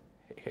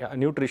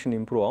நியூட்ரிஷன்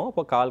இம்ப்ரூவ் ஆகும்.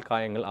 அப்போ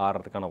காயங்கள்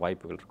ஆறதுக்கான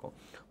வாய்ப்புகள் இருக்கும்.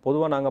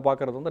 பொதுவாக நாங்கள்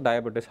பார்க்குறது வந்து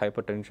டயபெட்டிஸ்,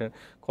 ஹைப்பர் டென்ஷன்,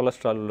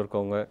 கொலஸ்ட்ரால்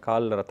இருக்கவங்க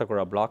காலில் ரத்த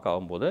குழா பிளாக்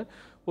ஆகும்போது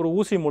ஒரு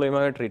ஊசி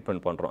மூலயமாவே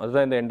ட்ரீட்மெண்ட் பண்ணுறோம்.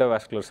 அதுதான் இந்த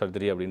எண்டோவாஸ்குலர்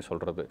சர்ஜரி அப்படின்னு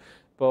சொல்கிறது.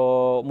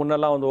 இப்போது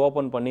முன்னெல்லாம் வந்து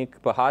ஓப்பன் பண்ணி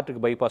இப்போ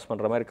ஹார்ட்டுக்கு பைபாஸ்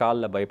பண்ணுற மாதிரி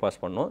காலில்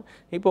பைபாஸ் பண்ணோம்.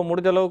 இப்போ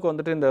முடிஞ்ச அளவுக்கு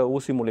வந்துட்டு இந்த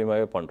ஊசி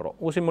மூலியமாகவே பண்ணுறோம்.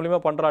 ஊசி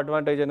மூலியமாக பண்ணுற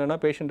அட்வான்டேஜ் என்னென்னா,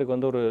 பேஷண்ட்டுக்கு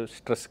வந்து ஒரு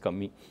ஸ்ட்ரெஸ்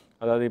கம்மி.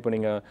 அதாவது இப்போ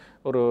நீங்கள்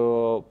ஒரு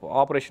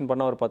ஆப்ரேஷன்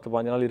பண்ணால் ஒரு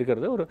 10-15 நாள்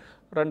இருக்கிறது ஒரு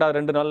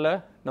 2 நாளில்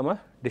நம்ம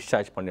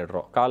டிஸ்சார்ஜ்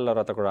பண்ணிடுறோம் காலில்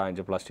ரத்த குழாய்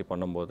ஆஞ்சியோபிளாஸ்டி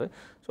பண்ணும்போது.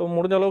 ஸோ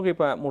முடிஞ்ச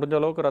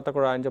அளவுக்கு ரத்த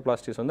குழாய்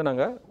ஆஞ்சியோபிளாஸ்டிஸ் வந்து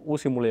நாங்கள்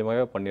ஊசி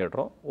மூலியமாகவே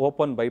பண்ணிடுறோம்,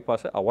 ஓப்பன்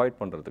பைபாஸை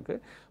அவாய்ட் பண்ணுறதுக்கு.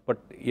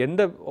 பட்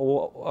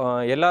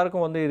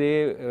எல்லாருக்கும் வந்து இதே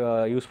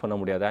யூஸ் பண்ண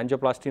முடியாது.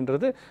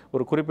 ஆஞ்சியோபிளாஸ்டின்றது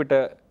ஒரு குறிப்பிட்ட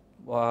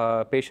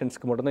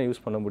பேஷண்ட்ஸ்க்கு மட்டும்தான்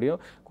யூஸ் பண்ண முடியும்,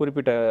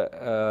 குறிப்பிட்ட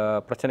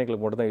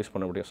பிரச்சனைகளுக்கு மட்டும்தான் யூஸ்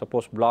பண்ண முடியும்.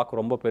 சப்போஸ் பிளாக்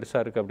ரொம்ப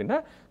பெருசாக இருக்குது அப்படின்னா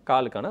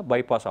காலுக்கான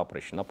பைபாஸ்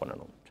ஆப்ரேஷன் தான்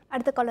பண்ணணும்.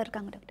 அடுத்த காலர்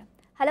இருக்காங்க டாக்டர்.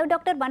 ஹலோ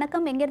டாக்டர்,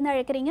 வணக்கம். எங்கேருந்து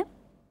அழைக்கிறீங்க?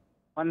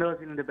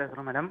 வந்தவாசிலிருந்து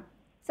பேசுகிறோம் மேடம்.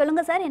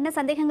 சொல்லுங்கள் சார், என்ன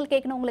சந்தேகங்கள்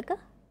கேட்கணும் உங்களுக்கு?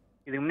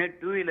 இதுக்கு முன்னாடி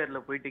 2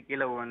 வீலரில் போயிட்டு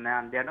கீழே விழுந்தேன்.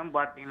 அந்த இடம்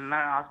பார்த்தீங்கன்னா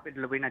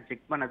ஹாஸ்பிட்டலில் போய் நான்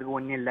செக் பண்ணதுக்கு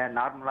ஒன்றும் இல்லை,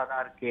 நார்மலாக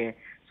தான் இருக்கு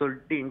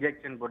சொல்லிட்டு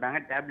இன்ஜெக்ஷன் போட்டாங்க,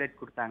 டேப்லெட்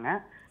கொடுத்தாங்க.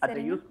 அதை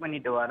யூஸ்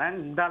பண்ணிட்டு வரேன்.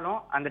 இருந்தாலும்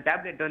அந்த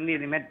டேப்லெட் வந்து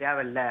இதுமாரி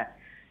தேவையில்லை,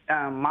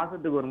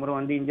 மாசத்துக்கு ஒரு முறை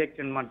வந்து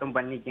இன்ஜெக்ஷன் மட்டும்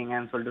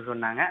பண்ணிக்கங்கன்னு சொல்லிட்டு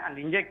சொன்னாங்க. அந்த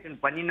இன்ஜெக்ஷன்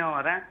பண்ணினோம்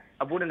வரேன்.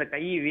 அப்போ இந்த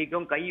கை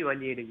வீக்கம், கை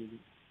வலி எடுக்குது.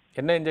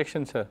 என்ன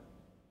இன்ஜெக்ஷன் சார்?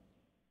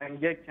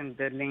 இன்ஜெக்ஷன்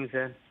தெரியலைங்க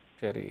சார்.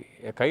 சரி,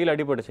 கையில்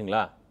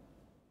அடிபட்டுச்சுங்களா?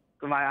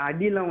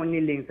 அடியெல்லாம்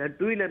ஒன்றும் இல்லைங்க சார்.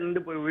 2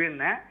 வீலர்லேருந்து போய்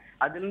விழுந்தேன்.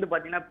 அதுலேருந்து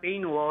பார்த்தீங்கன்னா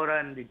பெயின்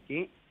ஓவராக இருந்துச்சு.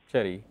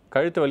 சரி,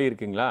 கழுத்து வலி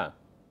இருக்குங்களா?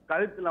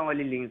 கழுத்துலாம்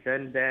வலி இல்லைங்க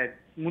சார், இந்த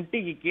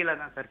முட்டிக்கு கீழே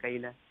தான் சார்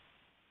கையில்.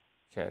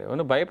 சரி,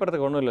 ஒன்றும்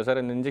பயப்படுறதுக்கு ஒன்றும் இல்லை சார்.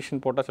 இந்த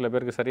இன்ஜெக்ஷன் போட்டால் சில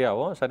பேருக்கு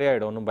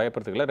சரியாயிடும், ஒன்றும்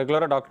பயப்படுறதுக்கு இல்லை.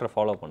 ரெகுலராக டாக்டரை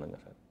ஃபாலோ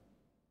பண்ணுங்கள் சார்.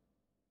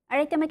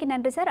 அழைத்தமைக்கு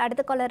நன்றி சார்.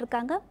 அடுத்த காலர்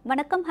இருக்காங்க.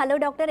 வணக்கம். ஹலோ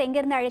டாக்டர்,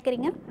 எங்கேருந்து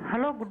அழைக்கிறீங்க?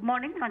 Hello, good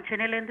morning. நான்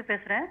சென்னையிலேருந்து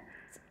பேசுகிறேன்.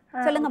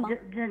 சொல்லுங்கம்மா.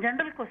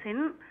 General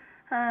question.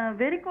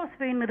 வெரிகோஸ்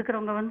வெயின்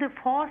இருக்கிறவங்க வந்து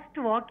ஃபாஸ்ட்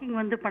வாக்கிங்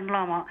வந்து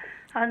பண்ணலாமா?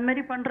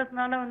 அதுமாரி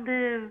பண்ணுறதுனால வந்து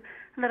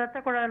இந்த ரத்த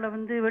குழாயில்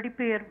வந்து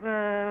வெடிப்பு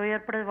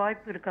ஏற்பட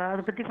வாய்ப்பு இருக்கா?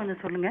 அதை பற்றி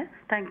கொஞ்சம் சொல்லுங்கள்.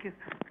 தேங்க்யூ.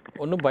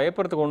 ஒன்றும்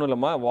பயப்படுறதுக்கு ஒன்றும்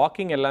இல்லைம்மா,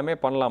 வாக்கிங் எல்லாமே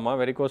பண்ணலாமா.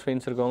 வெரிகோஸ்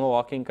வெயின்ஸ் இருக்கவங்க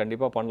வாக்கிங்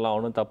கண்டிப்பாக பண்ணலாம்,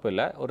 ஒன்றும் தப்பு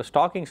இல்லை. ஒரு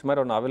ஸ்டாக்கிங்ஸ்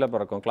மாதிரி ஒன்று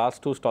அவைலபிள் இருக்கும்,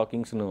 கிளாஸ் 2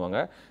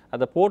 ஸ்டாக்கிங்ஸ்னுவாங்க,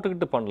 அதை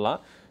போட்டுக்கிட்டு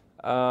பண்ணலாம்.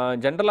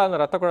 ஜென்ரலாக அந்த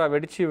ரத்த குழாய்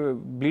வெடித்து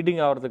ப்ளீடிங்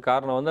ஆகிறதுக்கு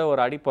காரணம் வந்து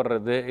ஒரு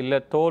அடிப்படுறது, இல்லை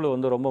தோல்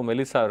வந்து ரொம்ப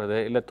மெலிசாகிறது,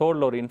 இல்லை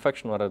தோலில் ஒரு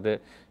இன்ஃபெக்ஷன் வர்றது,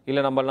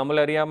 இல்லை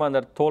நம்மளை அறியாமல்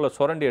அந்த தோலை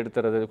சுரண்டி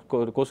எடுத்துறது,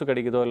 ஒரு கொசு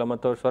கடிக்குதோ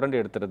இல்லாமல் சுரண்டி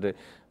எடுத்துறது,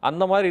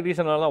 அந்த மாதிரி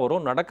ரீசனால தான்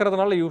வரும்.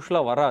 நடக்கிறதுனால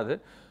யூஸ்வலாக வராது.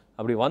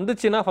 அப்படி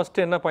வந்துச்சுன்னா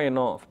ஃபஸ்ட்டு என்ன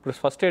பண்ணணும்,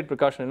 ஃபஸ்ட் எய்ட்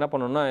ப்ரிகாஷன் என்ன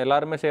பண்ணணும்னா,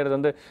 எல்லாருமே செய்கிறது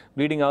வந்து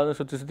ப்ளீடிங் ஆகுது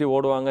சுற்றி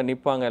ஓடுவாங்க,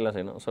 நிற்பாங்க, எல்லாம்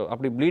செய்யணும். ஸோ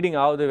அப்படி ப்ளீடிங்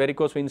ஆகுது,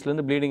 வெரிகோஸ்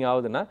வெயின்ஸ்லேருந்து ப்ளீடிங்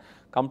ஆகுதுன்னா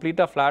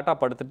கம்ப்ளீட்டாக ஃப்ளாட்டாக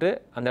படுத்துட்டு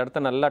அந்த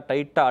இடத்த நல்லா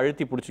டைட்டாக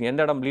அழுத்தி பிடிச்சிங்க.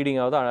 எந்த இடம் ப்ளீடிங்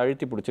ஆகுதோ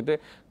அழுத்தி பிடிச்சிட்டு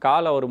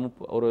காலை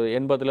ஒரு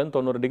 80லேருந்து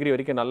 90 டிகிரி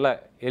வரைக்கும் நல்லா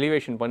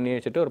எலிவேஷன் பண்ணி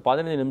வச்சுட்டு ஒரு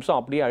 15 நிமிஷம்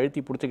அப்படியே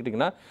அழுத்தி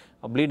பிடிச்சிக்கிட்டிங்கன்னா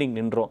ப்ளீடிங்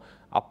நின்றோம்.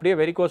 அப்படியே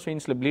வெரிகோஸ்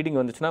வெயின்ஸில் ப்ளீடிங்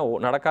வந்துச்சுன்னா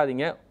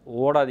நடக்காதீங்க,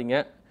 ஓடாதீங்க,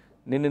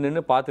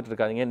 நின்று பார்த்துட்டு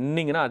இருக்காதிங்க.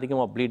 நின்னீங்கன்னா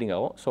அதிகமாக ப்ளீடிங்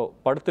ஆகும். ஸோ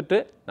படுத்துட்டு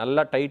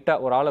நல்லா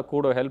டைட்டாக ஒரு ஆளை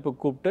கூட ஹெல்ப்புக்கு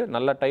கூப்பிட்டு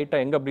நல்லா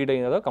டைட்டாக எங்கே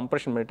ப்ளீடிங் ஆகுதோ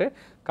கம்ப்ரெஷன் பண்ணிவிட்டு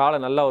காலை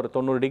நல்லா ஒரு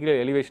 90 டிகிரி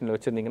எலிவேஷனில்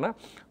வச்சுருந்தீங்கன்னா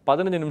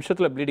 15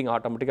 நிமிஷத்தில் ப்ளீடிங்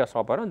ஆட்டோமேட்டிக்காக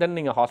ஸ்டாப் ஆகும். தென்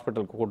நீங்கள்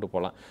ஹாஸ்பிட்டலுக்கு கூப்பிட்டு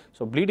போகலாம்.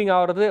 ஸோ ப்ளீடிங்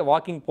ஆகிறது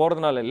வாக்கிங்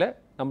போகிறதுனால இல்லை,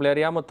 நம்மளை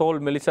அறியாமல்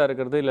தோல் மெலிசாக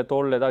இருக்கிறது, இல்லை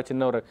தோலில் ஏதாவது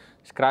சின்ன ஒரு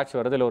ஸ்க்ராட்ச்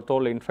வருது, இல்லை ஒரு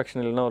தோலில்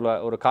இன்ஃபெக்ஷன் இல்லைன்னா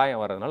ஒரு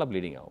காயம் வர்றதுனால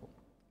ப்ளீடிங் ஆகும்.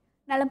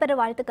 நலம் பெற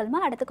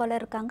வாழ்த்துக்கள்மா. அடுத்த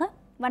காலர் இருக்காங்க.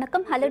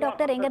 வணக்கம். ஹலோ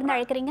டாக்டர், எங்கேருந்து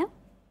அழைக்கிறீங்க?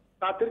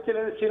 நான்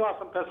திருச்சியிலேருந்து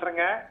சீனிவாசன்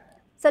பேசுகிறேங்க.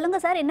 சொல்லுங்க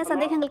சார், என்ன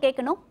சந்தேகங்கள்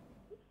கேட்கணும்?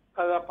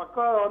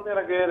 பக்கம் வந்து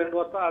எனக்கு 2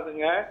 வருஷம்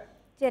ஆகுதுங்க.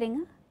 சரிங்க.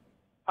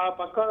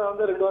 பக்கம்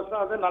வந்து 2 வருஷம்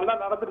ஆகுது, நல்லா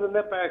நடந்துட்டு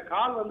இருந்தேன். இப்போ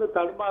கால் வந்து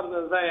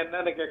தடுமாறுறது தான்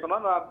என்னன்னு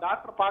கேட்கணும். நான்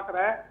டாக்டர்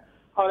பார்க்குறேன்,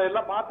 அவர்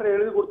எல்லாம் மாத்திரை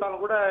எழுதி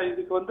கொடுத்தாலும் கூட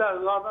இதுக்கு வந்து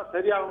அதுதான் தான்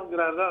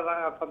சரியாகணுங்கிறது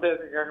அதான்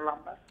சந்தேகத்தை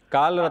கேட்கலாம்.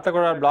 கால் ரத்த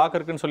குழாய் பிளாக்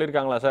இருக்குன்னு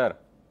சொல்லியிருக்காங்களா சார்?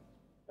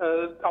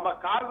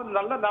 ஆமாம், கால் வந்து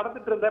நல்லா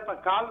நடந்துட்டு இருந்தேன், இப்போ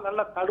கால்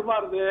நல்லா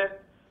தடுமாறுது,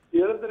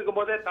 எழுந்திருக்கும்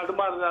போதே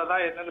தடுமாறுது,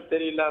 அதான் என்னன்னு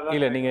தெரியல.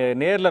 இல்லை, நீங்கள்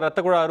நேரில் ரத்த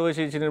குழாய் அறுவை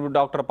சிகிச்சை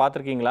டாக்டரை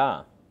பார்த்துருக்கீங்களா?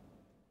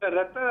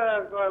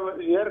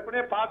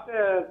 ஏற்கனவே பார்த்து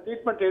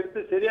ட்ரீட்மெண்ட்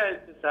எடுத்து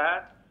சரியாயிடுச்சு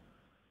சார்.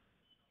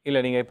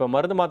 இல்லை, நீங்கள் இப்போ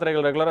மருந்து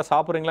மாத்திரைகள் ரெகுலராக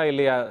சாப்பிட்றீங்களா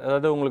இல்லையா?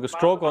 அதாவது உங்களுக்கு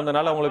ஸ்ட்ரோக்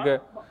வந்தனால உங்களுக்கு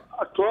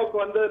ஸ்ட்ரோக்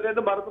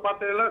வந்ததுலேருந்து மருந்து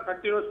மாத்திரைகள்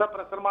கண்டினியூஸாக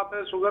ப்ரெஷர்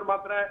மாத்திரை, சுகர்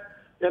மாத்திரை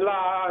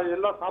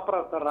எல்லாம்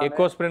சாப்பிட்றேன் சார்.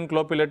 எக்கோஸ்பிரின்,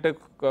 குளோபிலெட்டு,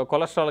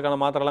 கொலஸ்ட்ராலுக்கான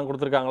மாத்திரைலாம்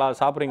கொடுத்துருக்காங்களா?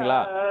 சாப்பிட்றீங்களா?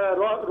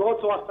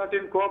 ரோஸ்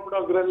வாஸ்டாட்டின் கோப்டோ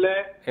கிரில்லு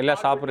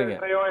எல்லாம் சாப்பிடுறீங்க.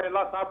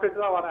 எல்லாம்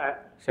சாப்பிட்டுட்டு தான் வரேன்.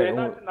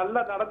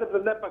 நல்லா நடந்துட்டு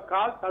இருந்தேன். இப்ப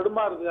கால்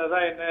தடுமாறுது.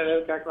 அதான் என்ன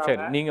கேட்கலாம்.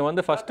 சரி, நீங்க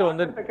வந்து ஃபர்ஸ்ட்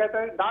வந்து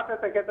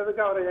டாக்டர்கிட்ட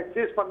கேட்டதுக்கு அவர்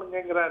எக்ஸசைஸ்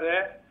பண்ணுங்கிறாரு.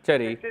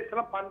 சரி, எக்ஸசைஸ்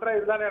எல்லாம் பண்றேன்.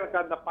 இதுதான்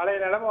எனக்கு அந்த பழைய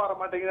நிலைமை வர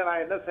மாட்டேங்குது.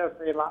 நான் என்ன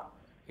செய்யலாம்?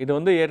 இது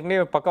வந்து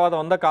ஏற்கனவே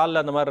பக்கவாதம் வந்த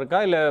காலில் அந்த மாதிரி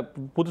இருக்கா, இல்லை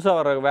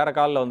புதுசாக வேற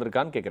காலில்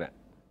வந்திருக்கான்னு கேட்குறேன்.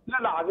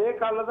 இல்ல அதே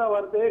காலில் தான்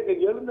வருது.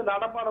 எழுந்து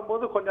நடமாடும்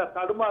போது கொஞ்சம்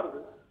தடுமாறுது.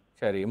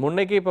 சரி,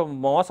 முன்னைக்கு இப்போ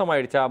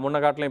மோசமாயிடுச்சா? முன்ன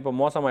காட்டிலும் இப்போ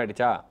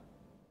மோசமாயிடுச்சா?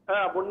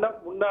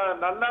 முன்ன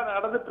நல்லா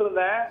நடந்துட்டு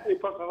இருந்தேன்.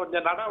 இப்ப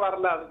கொஞ்சம் நட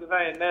வரல. அதுக்கு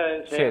தான் என்ன.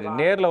 சரி,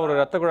 நேரில் ஒரு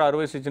ரத்த குழாய்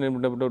அறுவை சிகிச்சை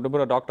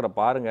நிபுணர் டாக்டரை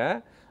பாருங்க.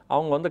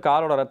 அவங்க வந்து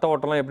காலோட ரத்த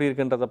ஓட்டம்லாம் எப்படி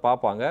இருக்குன்றதை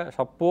பார்ப்பாங்க.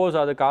 சப்போஸ்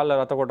அது காலில்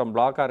ரத்த ஓட்டம்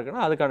பிளாக்காக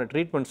இருக்குன்னா அதுக்கான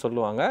ட்ரீட்மெண்ட்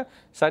சொல்லுவாங்க.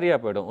 சரியாக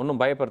போயிடும்.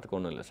 ஒன்றும் பயப்படுறதுக்கு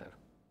ஒன்றும் இல்லை சார்.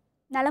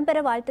 நலம் பெற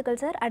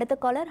வாழ்த்துக்கள் சார். அடுத்த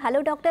காலர்.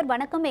 ஹலோ டாக்டர்,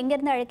 வணக்கம்.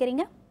 எங்கேருந்து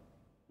அழைக்கிறீங்க?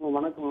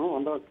 வணக்கம்,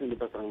 வந்தவாசிலிருந்து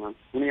பேசுகிறேங்க மேம்.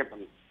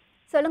 முனியப்பன்.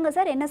 சொல்லுங்கள்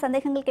சார், என்ன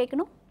சந்தேகங்கள்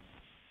கேட்கணும்?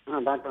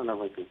 டாக்டர்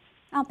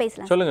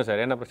பேசலாம். சொல்லுங்கள்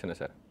சார், என்ன பிரச்சனை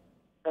சார்?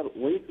 சார்,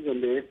 ஒய்ஃபுக்கு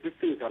வந்து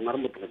ட்விஸ்டிங் சார்,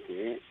 நரம்பு கிடக்கு.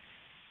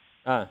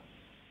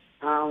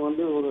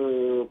 வந்து ஒரு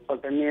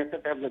 10 இயர்ஸாக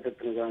டேப்லெட்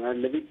எடுத்துருக்காங்க.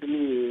 லெவிட்டின்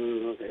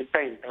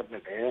எட்டாயின்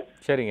டேப்லெட்டு.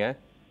 சரிங்க.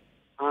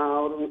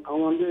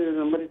 அவங்க வந்து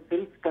இந்த மாதிரி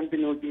செல்ஸ்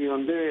கண்டினியூட்டி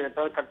வந்து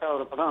ஏதாவது கட்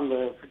ஆகிறப்ப தான் அந்த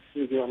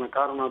ஃபிக்ஸிங்கான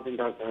காரணம்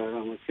அப்படின்றாங்க.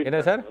 என்ன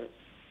சார்?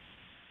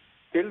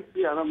 செல்ஸ்,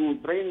 அதான்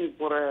பிரெயின்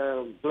போகிற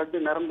பிளட்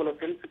நரம்புல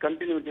செல்ஸ்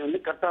கண்டினியூட்டி வந்து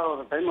கட்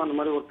ஆகிற டைம் அந்த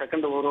மாதிரி ஒரு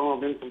செகண்ட் வரும்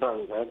அப்படின்னு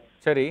சொல்கிறாங்க சார்.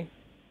 சரி.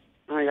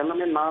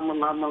 எல்லாமே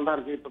நார்மல் தான்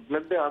இருக்குது. இப்போ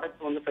பிளட்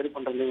அடைப்பு வந்து சரி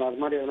பண்ணுறீங்களா?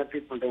 அது மாதிரி எதனா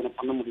ட்ரீட்மெண்ட் எதனா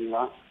பண்ண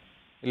முடியுங்களா?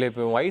 இல்லை,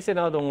 இப்போ வயசு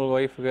என்னாவது உங்களுக்கு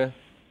ஒய்ஃபுக்கு?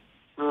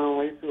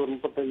 வயசு ஒரு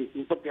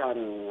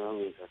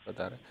 36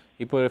 சார்.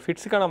 இப்போ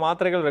ஃபிட்ஸுக்கான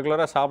மாத்திரைகள்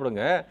ரெகுலராக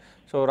சாப்பிடுங்க.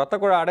 ஸோ ரத்த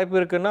குழாய் அடைப்பு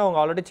இருக்குன்னா அவங்க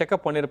ஆல்ரெடி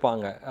செக்அப்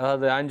பண்ணியிருப்பாங்க.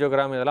 அதாவது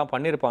ஆஞ்சியோகிராம் இதெல்லாம்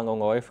பண்ணியிருப்பாங்க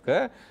உங்கள் ஒய்ஃப்க்கு.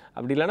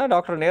 அப்படி இல்லைன்னா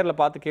டாக்டர் நேரில்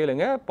பார்த்து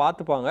கேளுங்க,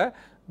 பார்த்துப்பாங்க.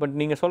 பட்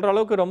நீங்கள் சொல்கிற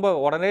அளவுக்கு ரொம்ப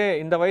உடனே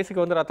இந்த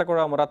வயசுக்கு வந்து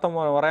ரத்தம்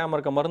வரையாமல்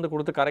இருக்க மருந்து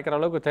கொடுத்து கரைக்கிற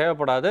அளவுக்கு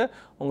தேவைப்படாது.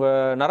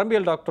 உங்கள்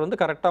நரம்பியல் டாக்டர்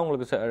வந்து கரெக்டாக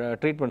உங்களுக்கு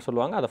ட்ரீட்மெண்ட்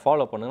சொல்லுவாங்க. அதை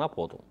ஃபாலோ பண்ணுங்கன்னா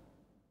போதும்.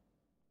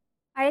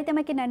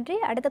 அழைத்தமைக்கு நன்றி.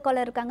 அடுத்த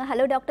காலர் இருக்காங்க.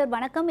 ஹலோ டாக்டர்,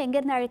 வணக்கம்.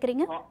 எங்கேருந்து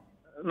அழைக்கிறீங்க?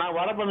 நான்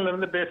வடபழனில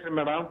இருந்து பேசுறேன்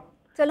மேடம்.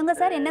 சொல்லுங்க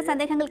சார், என்ன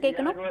சந்தேகங்கள்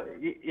கேட்கணும்?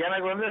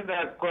 எனக்கு வந்து இந்த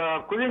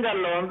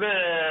குதிங்கால்ல வந்து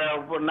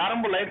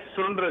நரம்பு லைட்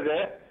சுருண்டுருக்கு.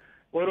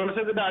 1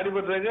 வருஷத்துக்கு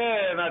அடிபட்டுருக்கு.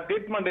 நான்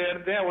ட்ரீட்மெண்ட்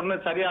எடுத்தேன்.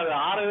 ஒன்றும் சரியாக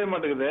ஆறவே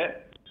மாட்டேங்குது.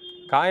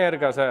 காயம்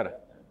இருக்கா சார்?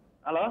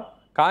 ஹலோ,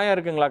 காயம்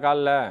இருக்குங்களா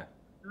காலில்?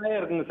 காயம்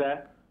இருக்குங்க சார்.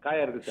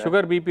 காயம் இருக்கு சார்.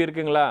 சுகர் பிபி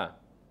இருக்குங்களா?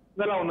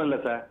 இதெல்லாம் ஒன்றும் இல்லை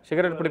சார்.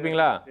 சிகரெட்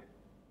பிடிப்பீங்களா?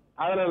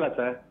 அதெல்லாம் இல்லை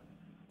சார்.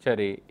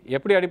 சரி,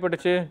 எப்படி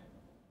அடிபட்டுச்சு?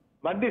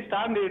 வண்டி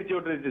ஸ்டாண்டு இடிச்சு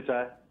விட்டுருச்சு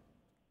சார்.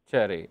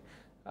 சரி,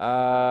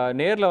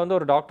 நேரில் வந்து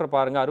ஒரு டாக்டர்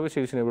பாருங்கள், அறுவை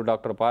சிகிச்சை நிபுணர்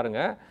டாக்டர்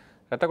பாருங்கள்,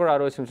 ரத்த குழாய்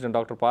அறுவை சிகிச்சை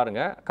டாக்டர்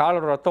பாருங்கள்.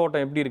 காலோட ரத்த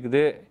ஓட்டம் எப்படி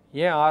இருக்குது,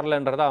 ஏன்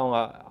ஆறலைன்றதை அவங்க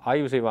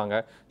ஆய்வு செய்வாங்க.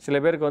 சில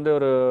பேருக்கு வந்து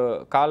ஒரு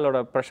காலோட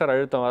ப்ரெஷர்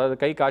அழுத்தம், அதாவது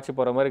கை காய்ச்சி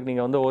போகிற மாதிரி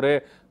நீங்கள் வந்து ஒரே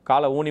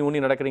காலை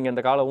ஊனி நடக்கிறீங்க,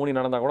 இந்த காலை ஊனி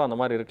நடந்தால் கூட அந்த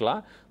மாதிரி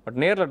இருக்கலாம். பட்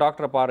நேரில்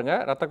டாக்டரை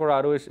பாருங்கள், ரத்த குழாய்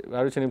அறுவை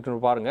சிகிச்சை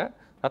நிபுணர் பாருங்கள்,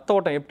 ரத்த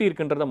ஓட்டம் எப்படி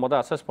இருக்குன்றதை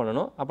அசஸ்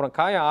பண்ணணும். அப்புறம்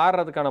காயம்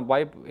ஆறுறதுக்கான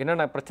வாய்ப்பு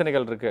என்னென்ன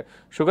பிரச்சனைகள் இருக்குது,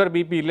 சுகர்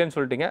பிபி இல்லைன்னு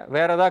சொல்லிட்டீங்க,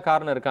 வேறு ஏதாவது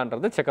காரணம்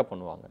இருக்கான்றது செக்அப்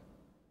பண்ணுவாங்க.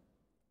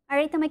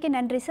 அழைத்தமைக்கு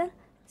நன்றி சார்.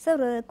 சார்,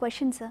 ஒரு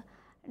கொஷின் சார்.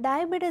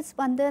 டயபெட்டிஸ்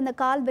வந்து அந்த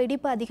கால்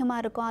வெடிப்பு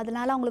அதிகமாக இருக்கும்,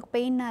 அதனால அவங்களுக்கு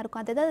பெயினாக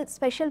இருக்கும். அது ஏதாவது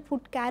ஸ்பெஷல்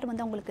ஃபுட் கேர்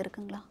வந்து அவங்களுக்கு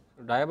இருக்குங்களா?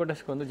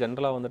 டயபெட்டிஸ்க்கு வந்து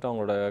ஜென்ரலாக வந்துட்டு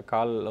அவங்களோட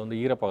காலில் வந்து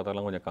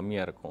ஈரப்பதத்தெல்லாம் கொஞ்சம்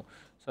கம்மியாக இருக்கும்.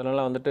 ஸோ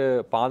அதனால் வந்துட்டு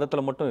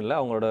பாதத்தில் மட்டும் இல்லை,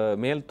 அவங்களோட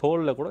மேல்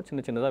தோலில் கூட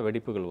சின்னதாக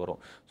வெடிப்புகள் வரும்.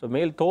 ஸோ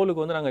மேல்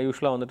தோலுக்கு வந்து நாங்கள்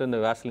யூஸ்வலாக வந்துட்டு இந்த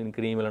வேஸ்லின்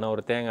க்ரீம் இல்லைனா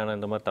ஒரு தேங்காய் எண்ணெய்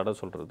இந்த மாதிரி தடவை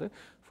சொல்கிறது.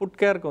 ஃபுட்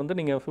கேருக்கு வந்து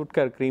நீங்கள் ஃபுட்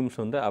கேர் க்ரீம்ஸ்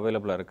வந்து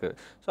அவைலபிளாக இருக்குது.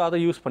 ஸோ அதை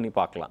யூஸ் பண்ணி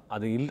பார்க்கலாம்.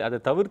 அதை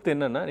தவிர்த்து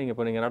என்னென்னா,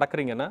 நீங்கள்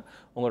நடக்கிறீங்கன்னா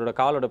உங்களோட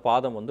காலோட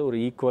பாதம் வந்து ஒரு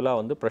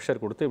ஈக்குவலாக வந்து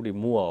ப்ரெஷர் கொடுத்து இப்படி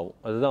மூவ் ஆகும்.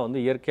 அதுதான்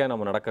வந்து இயற்கையாக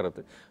நம்ம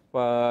நடக்கிறது.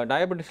 இப்போ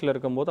டயபெட்டிஸில்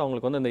இருக்கும்போது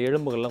அவங்களுக்கு வந்து அந்த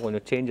எலும்புகள்லாம்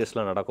கொஞ்சம்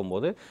சேஞ்சஸ்லாம்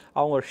நடக்கும்போது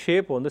அவங்க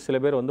ஷேப் வந்து சில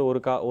பேர் வந்து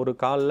ஒரு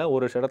காலில்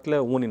ஒரு இடத்துல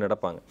ஊனி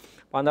நடப்பாங்க.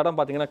 இப்போ அந்த இடம்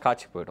பார்த்தீங்கன்னா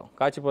காய்ச்சி போயிடும்.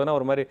 காய்ச்சி போகுதுன்னா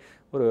ஒரு மாதிரி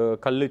ஒரு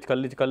கல்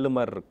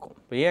மாதிரி இருக்கும்.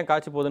 இப்போ ஏன்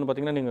காய்ச்சி போகுதுன்னு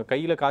பார்த்தீங்கன்னா, நீங்கள்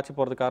கையில் காய்ச்சி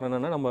போகிறதுக்கு காரணம்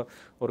என்னென்னா, நம்ம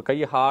ஒரு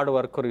கையை ஹார்ட்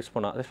ஒர்க்கர் யூஸ்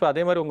பண்ணலாம்.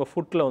 அதே மாதிரி உங்கள்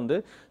ஃபுட்டில் வந்து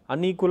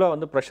அன்ஈக்குவலாக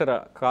வந்து ப்ரெஷரை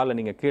காலை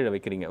நீங்கள் கீழே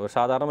வைக்கிறீங்க. ஒரு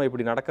சாதாரணமாக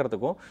இப்படி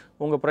நடக்கிறதுக்கும்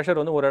உங்கள்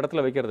ப்ரெஷர் வந்து ஒரு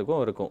இடத்துல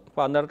வைக்கிறதுக்கும் இருக்கும்.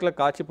 இப்போ அந்த இடத்துல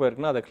காய்ச்சி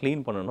போயிருக்குன்னா அதை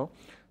க்ளீன் பண்ணணும்.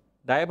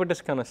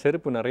 டயபெட்டிஸ்க்கான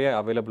செருப்பு நிறைய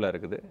அவைலபிளாக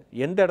இருக்குது.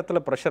 எந்த இடத்துல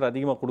ப்ரெஷர்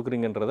அதிகமாக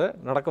கொடுக்குறீங்கன்றதை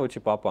நடக்க வச்சு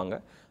பார்ப்பாங்க.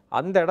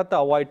 அந்த இடத்த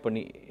அவாய்ட்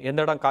பண்ணி,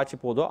 எந்த இடம் காய்ச்சி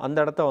போதோ அந்த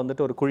இடத்த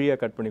வந்துட்டு ஒரு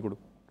குழியாக கட் பண்ணி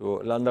கொடுத்தோ,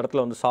 இல்லை அந்த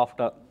இடத்துல வந்து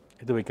சாஃப்டாக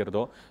இது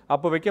வைக்கிறதோ,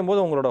 அப்போ வைக்கும்போது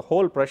உங்களோட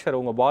ஹோல் ப்ரெஷர்,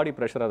 உங்கள் பாடி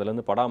ப்ரெஷர்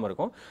அதுலேருந்து படாமல்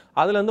இருக்கும்.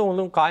 அதுலேருந்து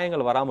உங்களுக்கு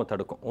காயங்கள் வராமல்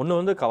தடுக்கும். ஒன்று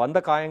வந்து வந்த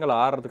காயங்கள்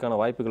ஆறுறதுக்கான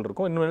வாய்ப்புகள்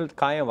இருக்கும், இன்னொன்று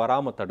காயம்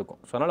வராமல் தடுக்கும்.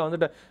 ஸோ அதனால்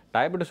வந்துட்டு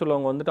டயபெட்டிஸ்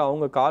உள்ளவங்க வந்துட்டு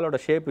அவங்க காலோட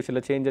ஷேப்பு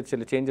சில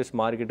சேஞ்சஸ்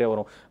மாறிக்கிட்டே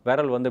வரும்.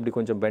 விரல் வந்து இப்படி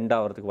கொஞ்சம் பெண்ட்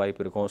ஆகிறதுக்கு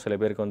வாய்ப்பு இருக்கும். சில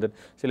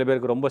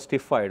பேருக்கு ரொம்ப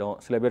ஸ்டிஃப் ஆகிடும்.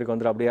 சில பேருக்கு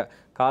வந்துட்டு அப்படியே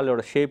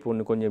காலோட ஷேப்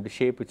ஒன்று கொஞ்சம் இப்படி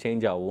ஷேப்பு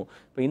சேஞ்ச் ஆகும்.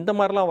 இப்போ இந்த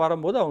மாதிரிலாம்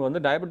வரும்போது அவங்க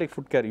வந்து டயபெட்டிக்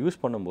ஃபுட் கேர் யூஸ்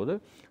பண்ணும்போது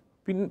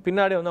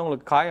பின்னாடி வந்து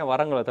அவங்களுக்கு காயம்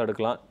வரங்களை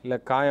தடுக்கலாம், இல்லை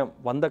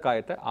வந்த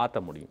காயத்தை ஆற்ற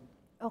முடியும்.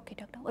 ஓகே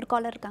டாக்டர், ஒரு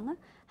காலர் இருக்காங்க.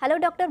 ஹலோ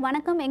டாக்டர்,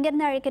 வணக்கம்.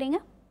 எங்கேருந்து அழைக்கிறீங்க?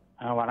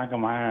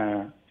 வணக்கம்மா,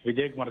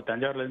 விஜயகுமார்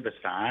தஞ்சாவூர்லேருந்து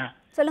பேசுகிறேன்.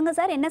 சொல்லுங்கள்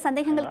சார், என்ன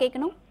சந்தேகங்கள்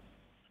கேட்கணும்?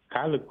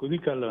 கால்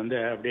குதிக்கால் வந்து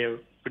அப்படியே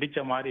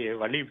பிடிச்ச மாதிரி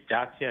வலி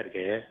ஜாஸ்தியா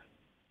இருக்கு.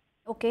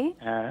 ஓகே.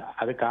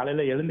 அது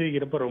காலையில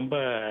எழுந்திருக்கிறப்ப ரொம்ப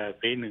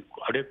பெயின்,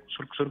 அப்படியே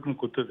சுருக்கு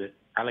சுருக்குன்னு குத்துது.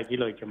 காலை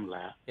கீழே வைக்க முடியல.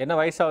 என்ன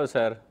வயசாகுது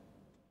சார்?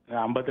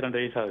 52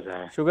 வயசு ஆகுது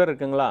சார். சுகர்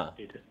இருக்குங்களா?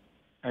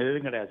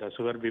 எதுவும் கிடையாது சார்,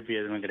 சுகர் பிபி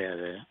எதுவுமே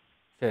கிடையாது.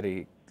 சரி,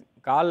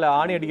 காலில்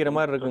ஆணி அடிக்கிற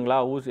மாதிரி இருக்குங்களா?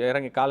 ஊசி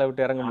இறங்கி காலை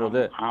விட்டு இறங்கும்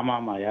போது? ஆமா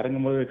ஆமா,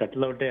 இறங்கும் போது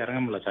கட்டில விட்டு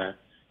இறங்க முடியல சார்.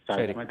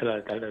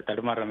 சமயத்துல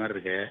தடுமாறுற மாதிரி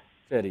இருக்கு.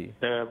 சரி,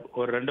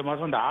 ஒரு 2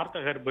 மாசம் இந்த ஆர்த்த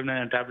ஹெர்ப்னு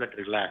டேப்லெட்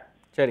இருக்குல்ல,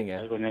 சரிங்க,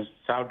 அது கொஞ்சம்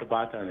சாப்பிட்டு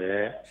பார்த்தேன். அது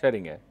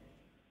சரிங்க,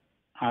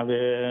 அது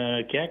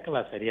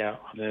கேட்கல சரியா.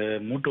 அது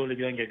மூட்டு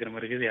வலிக்கு தான் கேட்குற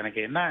மாதிரி இருக்குது.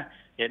 எனக்கு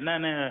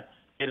என்னன்னு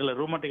தெரியல.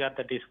 ரூமட்டிக்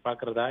ஆர்த்தரைட்டிஸ்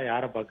பார்க்குறதா,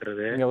 யாரை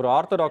பார்க்குறது? நீங்கள் ஒரு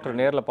ஆர்த்தோ டாக்டர்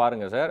நேரில்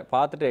பாருங்கள் சார்.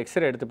 பார்த்துட்டு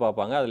எக்ஸ்ரே எடுத்து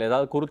பார்ப்பாங்க. அதில்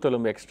ஏதாவது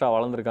குருத்தெலும்பு எக்ஸ்ட்ரா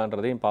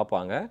வளர்ந்துருக்கான்றதையும்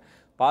பார்ப்பாங்க.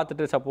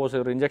 பார்த்துட்டு சப்போஸ்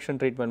ஒரு இன்ஜெக்ஷன்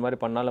ட்ரீட்மெண்ட் மாதிரி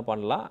பண்ணாலும்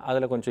பண்ணலாம்.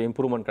 அதில் கொஞ்சம்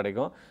இம்ப்ரூவ்மெண்ட்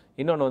கிடைக்கும்.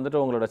 இன்னொன்று வந்துட்டு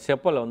உங்களோட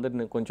செப்பல்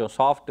வந்து கொஞ்சம்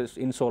சாஃப்ட்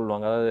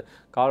இன்சோல்வாங்க. அதாவது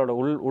காலோட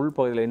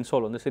உள்பகுதியில்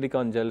இன்சோல் வந்து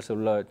சிலிக்கான் ஜெல்ஸ்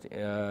உள்ள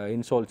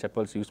இன்சோல்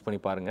செப்பல்ஸ் யூஸ் பண்ணி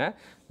பாருங்கள்.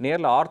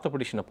 நேரில்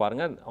ஆர்த்தோபெடிஷனை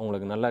பாருங்கள்,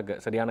 அவங்களுக்கு நல்ல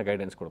சரியான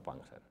கைடன்ஸ்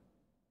கொடுப்பாங்க சார்.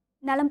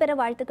 நலம் பெற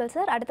வாழ்த்துக்கள்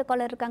சார். அடுத்த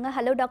காலர் இருக்காங்க.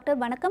 ஹலோ டாக்டர்,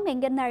 வணக்கம்.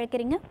 எங்கேருந்து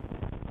அழைக்கிறீங்க?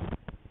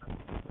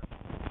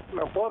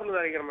 நான் போர்ல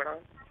அழைக்கிறேன்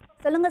மேடம்.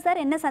 சொல்லுங்கள்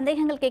சார், என்ன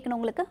சந்தேகங்கள் கேட்கணும்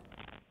உங்களுக்கு?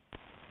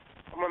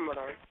 ஆமாம்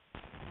மேடம்.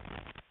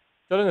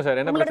 சொல்லுங்க சார்,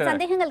 என்ன உங்களோட பிரச்சனை?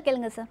 சந்தேகங்கள்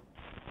கேளுங்க சார்.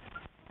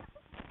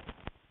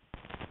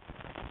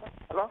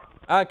 ஹலோ.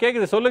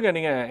 கேக்குது, சொல்லுங்க.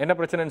 நீங்க என்ன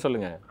பிரச்சனைன்னு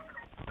சொல்லுங்க.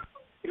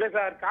 இல்ல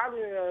சார், கால்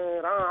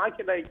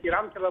ஆக்சிடென்ட் ஆயிடுச்சு.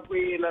 ராம்சலா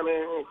போய் நான்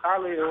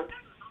கால்.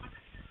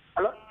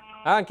 ஹலோ.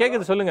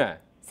 கேக்குது, சொல்லுங்க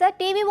சார்.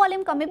 டிவி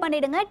வால்யூம் கம்மி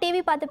பண்ணிடுங்க.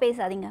 டிவி பார்த்து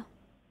பேசாதீங்க.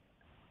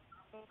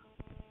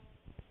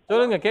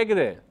 சொல்லுங்க,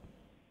 கேக்குது.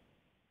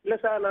 இல்ல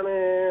சார், நான்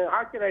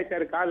ஆக்சிடென்ட்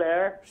ஆயிட்டாரு காலு.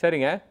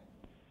 சரிங்க.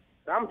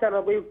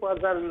 ராம்சலா போய்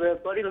சார் இந்த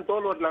தொழில்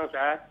தோல் ஓட்டினாங்க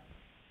சார்.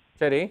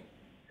 சரி.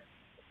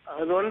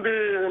 அது வந்து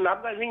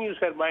நல்லா வீங்குது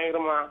சார்,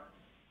 பயங்கரமா.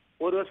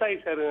 1 வருஷம்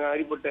ஆயிடுச்சு சார்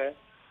அடிபட்டு.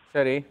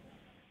 சரி.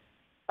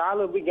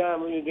 கால்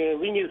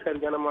வீங்குது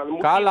சார் கனமா.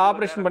 காலில்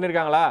ஆப்ரேஷன்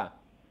பண்ணியிருக்காங்களா?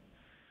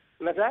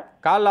 என்ன சார்?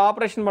 காலில்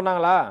ஆப்ரேஷன்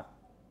பண்ணாங்களா?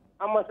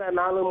 ஆமா சார்,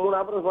 3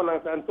 ஆப்ரேஷன்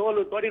பண்ணாங்க சார்.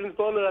 தொழில்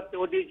தோல்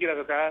ஒட்டி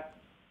வைக்கிறாங்க சார்.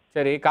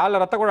 சரி,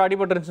 காலில் ரத்த கூட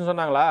அடிபட்டுருச்சுன்னு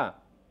சொன்னாங்களா?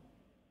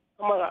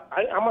 ஆமா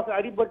ஆமா சார்,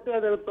 அடிபட்டு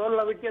அதை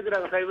தோலில் வெட்டி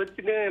எடுக்கிறாங்க சார்.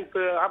 வச்சுட்டு இப்போ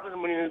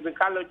ஆப்ரேஷன் பண்ணி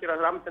காலில்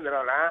வச்சுறாங்க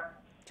ராமச்சந்திராவில்.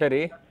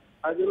 சரி.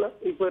 அதெல்லாம்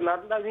இப்போ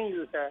நல்லா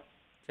வீங்குது சார்.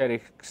 சரி,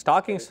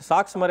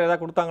 சாக்ஸ் மாதிரி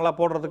ஏதாவது கொடுத்தாங்களா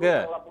போடுறதுக்கு?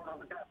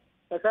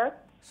 சார்,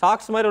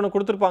 சாக்ஸ் மாதிரி ஒன்று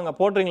கொடுத்துருப்பாங்க,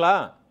 போடுறீங்களா?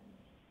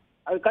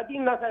 அது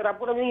கட்டிங்களா சார்?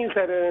 அப்புறம் வீங்குது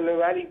சார்.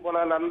 வேலைக்கு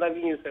போனால் நல்லா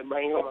வீங்குது சார்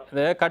பயங்கரமா.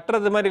 அது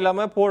கட்டுறது மாதிரி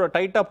இல்லாமல்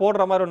டைட்டாக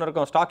போடுற மாதிரி ஒன்று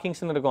இருக்கும்,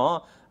 ஸ்டாக்கிங்ஸ்னு இருக்கும்.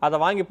 அதை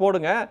வாங்கி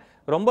போடுங்க.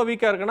 ரொம்ப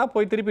வீக்காக இருக்குன்னா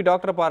போய் திருப்பி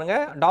டாக்டரை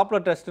பாருங்கள்.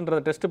 டாப்லர்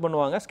டெஸ்ட்ன்றதை டெஸ்ட்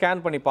பண்ணுவாங்க,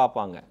 ஸ்கேன் பண்ணி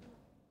பார்ப்பாங்க.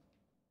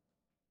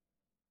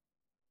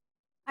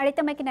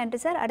 அழைத்தமைக்கு நன்றி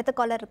சார். அடுத்த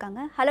காலர்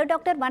இருக்காங்க. ஹலோ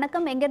டாக்டர்,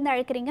 வணக்கம். எங்கேருந்து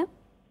அழைக்கிறீங்க?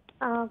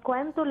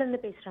 கோயம்புத்தூர்லேருந்து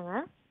பேசுகிறேங்க.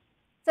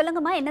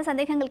 சொல்லுங்கம்மா, என்ன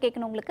சந்தேகங்கள்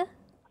கேட்கணும் உங்களுக்கு?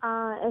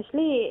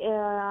 ஆக்சுவலி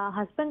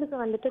ஹஸ்பண்டுக்கு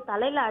வந்துட்டு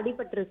தலையில்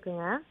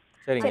அடிபட்டுருக்குங்க.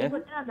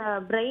 அடிபட்டு அந்த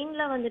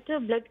பிரெயின்ல வந்துட்டு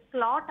பிளட்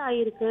கிளாட்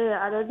ஆயிருக்கு.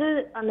 அதாவது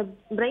அந்த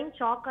பிரெயின்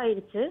ஷாக்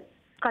ஆயிருச்சு,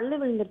 கல்லு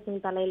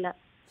விழுந்துருச்சுங்க தலையில.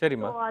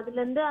 சரிம்மா.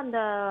 அதுல இருந்து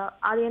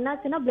அது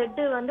என்னாச்சுன்னா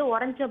பிளட் வந்து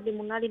உறைஞ்சு அப்படி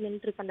முன்னாடி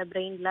நின்றுருக்கு அந்த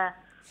பிரெயின்ல.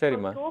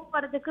 சரிம்மா. ஸ்ட்ரோக்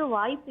வரதுக்கு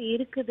வாய்ப்பு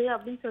இருக்குது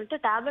அப்படின்னு சொல்லிட்டு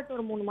டேப்லெட்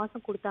ஒரு 3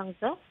 மாசம் கொடுத்தாங்க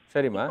சார்.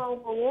 சரிம்மா.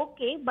 அவங்க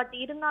ஓகே, பட்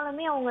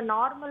இருந்தாலுமே அவங்க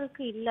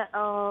நார்மலுக்கு இல்ல.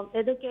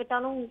 எது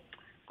கேட்டாலும்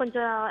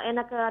கொஞ்சம்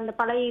எனக்கு அந்த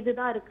பழைய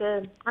இதுதான் இருக்கு,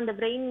 அந்த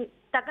பிரெயின்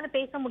டக்குன்னு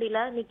பேச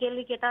முடியல, நீ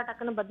கேள்வி கேட்டா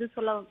டக்குன்னு பதில்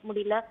சொல்ல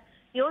முடியல,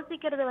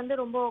 யோசிக்கிறது வந்து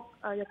ரொம்ப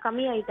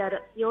கம்மி ஆயிட்டாரு,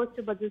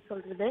 யோசிச்சு பதில்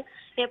சொல்றது.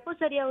 எப்போ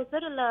சரியாகும்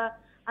சார்? இல்ல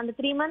அந்த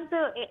 3 மந்த்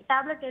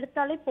டேப்லெட்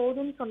எடுத்தாலே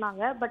போதும்னு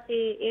சொன்னாங்க. பட்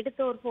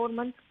எடுத்து ஒரு 4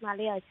 மந்த்ஸ்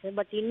மேலே ஆச்சு.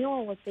 பட் இன்னும்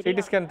அவங்க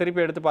சிடி ஸ்கேன்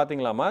திருப்பி எடுத்து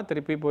பார்த்தீங்களாமா?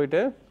 திருப்பி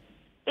போயிட்டு?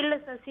 இல்ல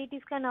சார், சிடி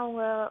ஸ்கேன்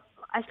அவங்க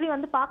ஆக்சுவலி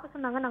வந்து பார்க்க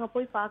சொன்னாங்க, நாங்க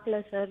போய் பார்க்கல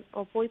சார்.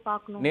 போய்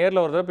பார்க்கணும்.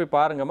 நேரில் ஒரு தடவை போய்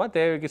பாருங்கம்மா.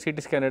 தேவைக்கு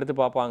சிடி ஸ்கேன் எடுத்து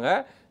பார்ப்பாங்க.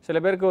 சில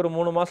பேருக்கு ஒரு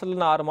 3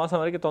 மாதத்துலேருந்து 6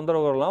 மாதம் வரைக்கும்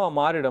தொந்தரவு வரலாம்,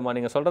 மாறிடும்மா.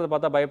 நீங்கள் சொல்கிறத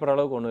பார்த்தா பயப்படுற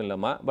அளவுக்கு ஒன்றும்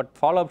இல்லைம்மா. But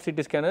follow up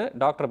CT scan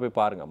டாக்டரை போய்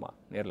பாருங்கம்மா,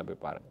 நேரில்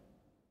போய் பாருங்கள்.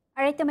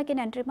 அழைத்தமைக்கு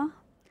நன்றிம்மா.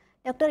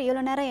 டாக்டர்,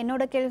 இவ்வளோ நேரம்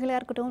என்னோட கேள்விகளாக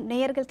இருக்கட்டும்,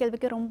 நேயர்கள்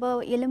கேள்விக்கு ரொம்ப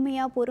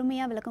எளிமையாக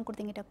பொறுமையாக விளக்கம்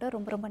கொடுத்தீங்க டாக்டர்.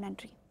 ரொம்ப ரொம்ப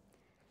நன்றி.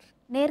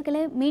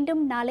 நேயர்களே,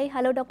 மீண்டும் நாளை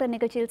ஹலோ டாக்டர்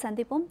நிகழ்ச்சியில்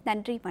சந்திப்போம்.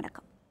 நன்றி,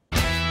 வணக்கம்.